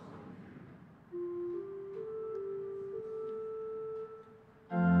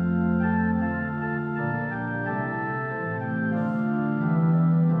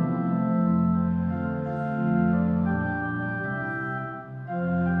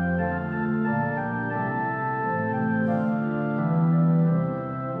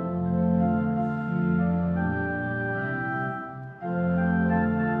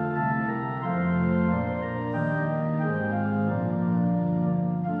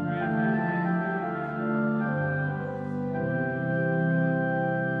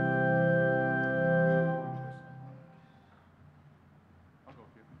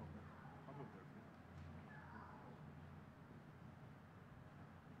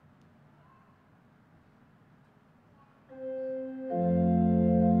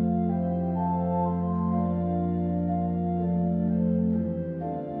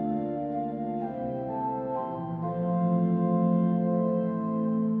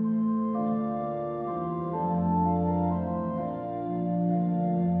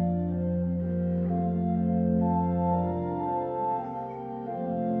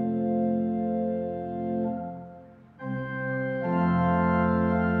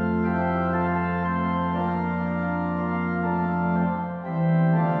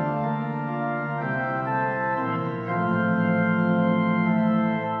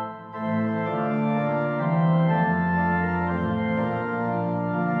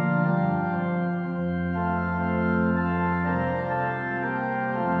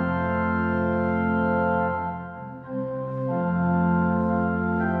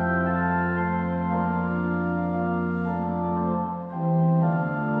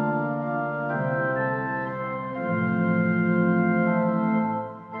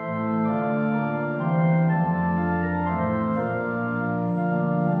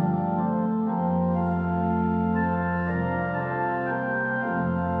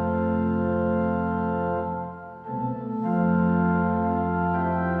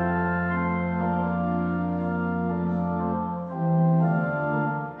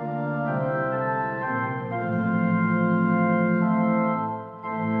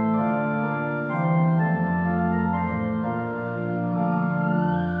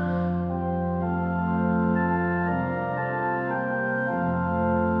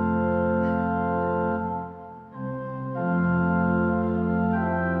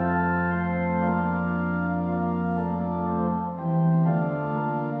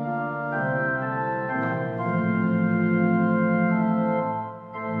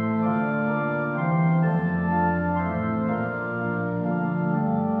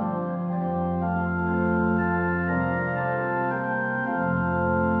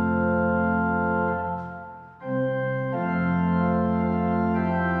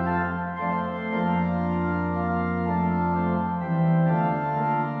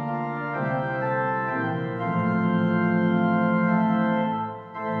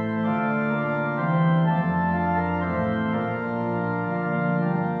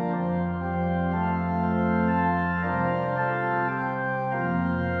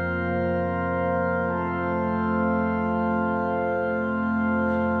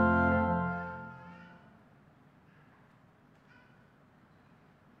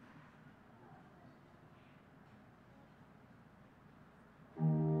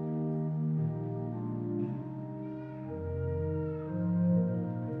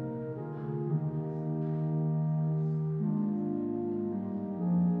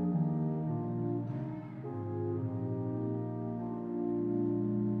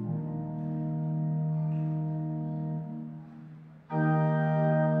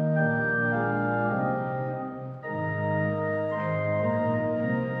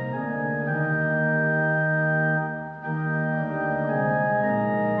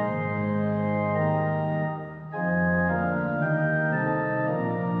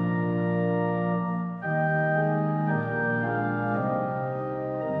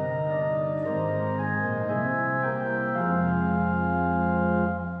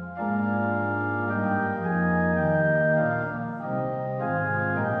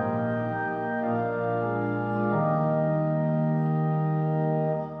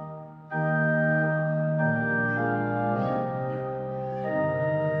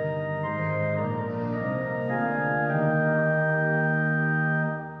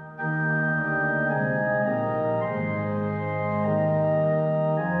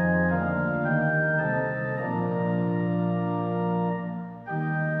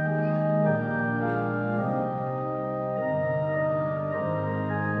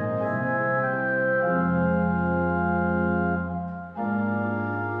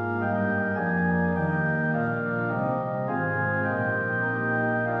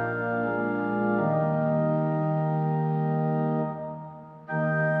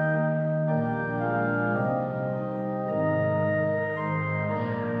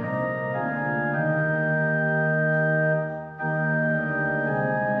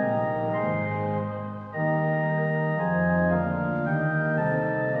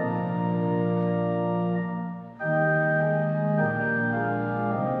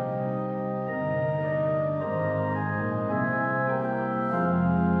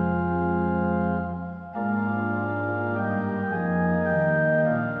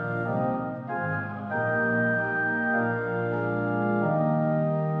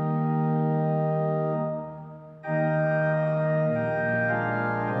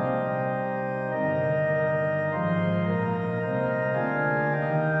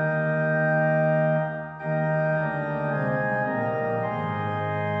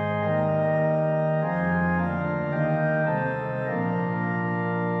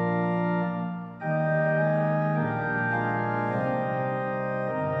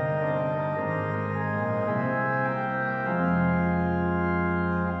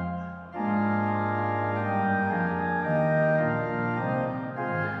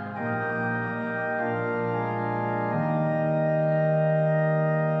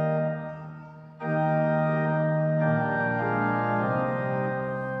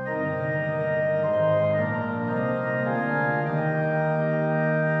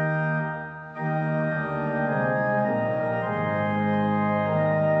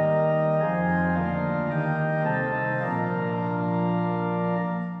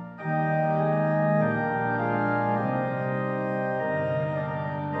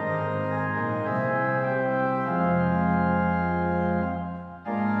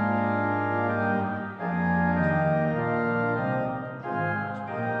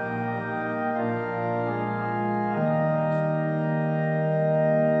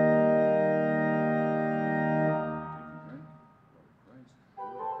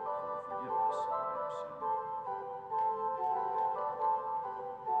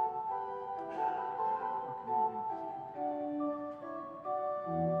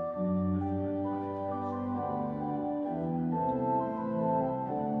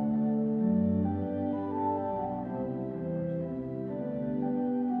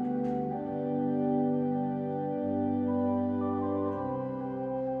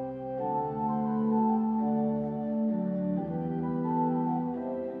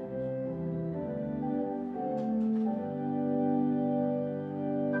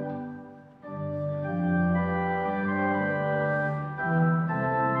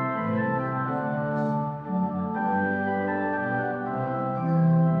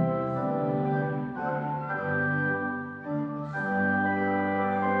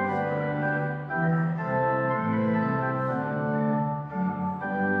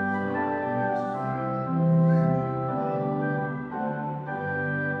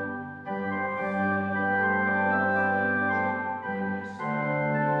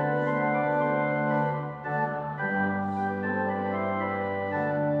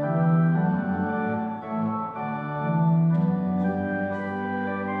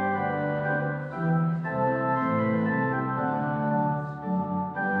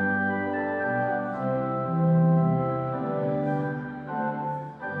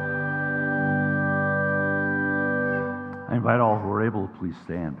 invite all who are able to please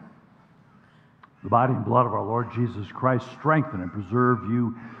stand. The body and blood of our Lord Jesus Christ strengthen and preserve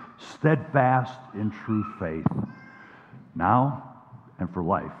you steadfast in true faith, now and for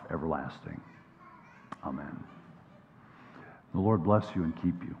life everlasting. Amen. The Lord bless you and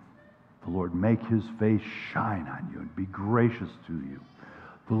keep you. The Lord make his face shine on you and be gracious to you.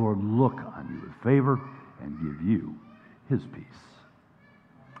 The Lord look on you with favor and give you his peace.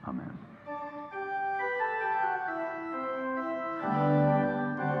 Amen.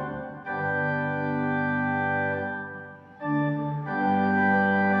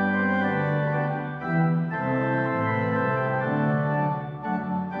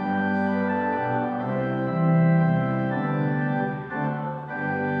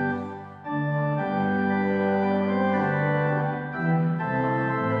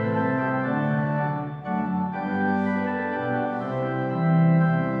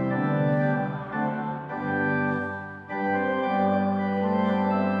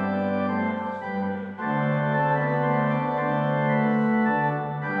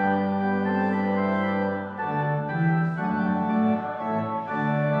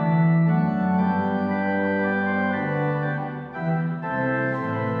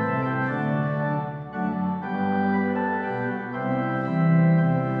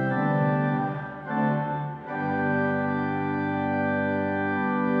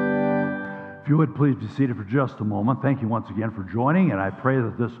 If you would please be seated for just a moment. Thank you once again for joining, and I pray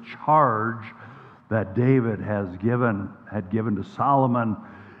that this charge that David had given to Solomon,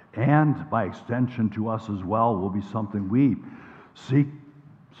 and by extension to us as well, will be something we seek,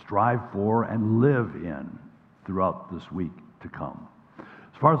 strive for, and live in throughout this week to come.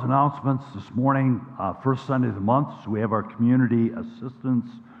 As far as announcements, this morning, first Sunday of the month, so we have our community assistance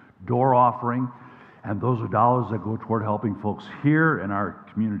door offering, and those are dollars that go toward helping folks here in our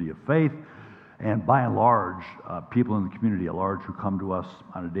community of faith. And by and large, people in the community at large who come to us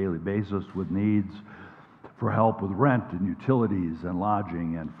on a daily basis with needs for help with rent and utilities and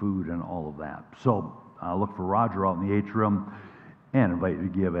lodging and food and all of that. So look for Roger out in the atrium and invite you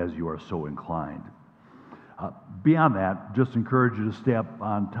to give as you are so inclined. Beyond that, just encourage you to stay up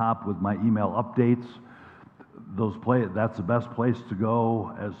on top with my email updates. That's the best place to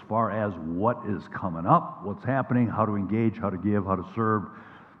go as far as what is coming up, what's happening, how to engage, how to give, how to serve,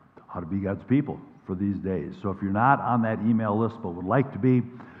 how to be God's people for these days. So if you're not on that email list but would like to be,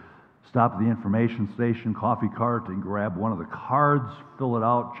 stop at the information station, coffee cart, and grab one of the cards, fill it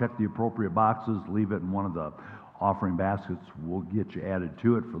out, check the appropriate boxes, leave it in one of the offering baskets. We'll get you added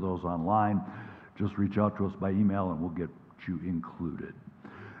to it. For those online, just reach out to us by email and we'll get you included.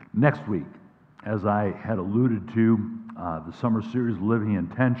 Next week, as I had alluded to, the summer series, Living in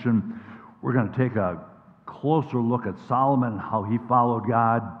Tension, we're going to take a closer look at Solomon and how he followed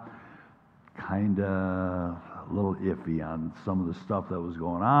God. Kind of a little iffy on some of the stuff that was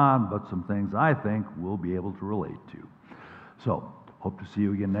going on, but some things I think we'll be able to relate to. So, hope to see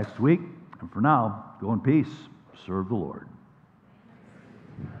you again next week. And for now, go in peace. Serve the Lord.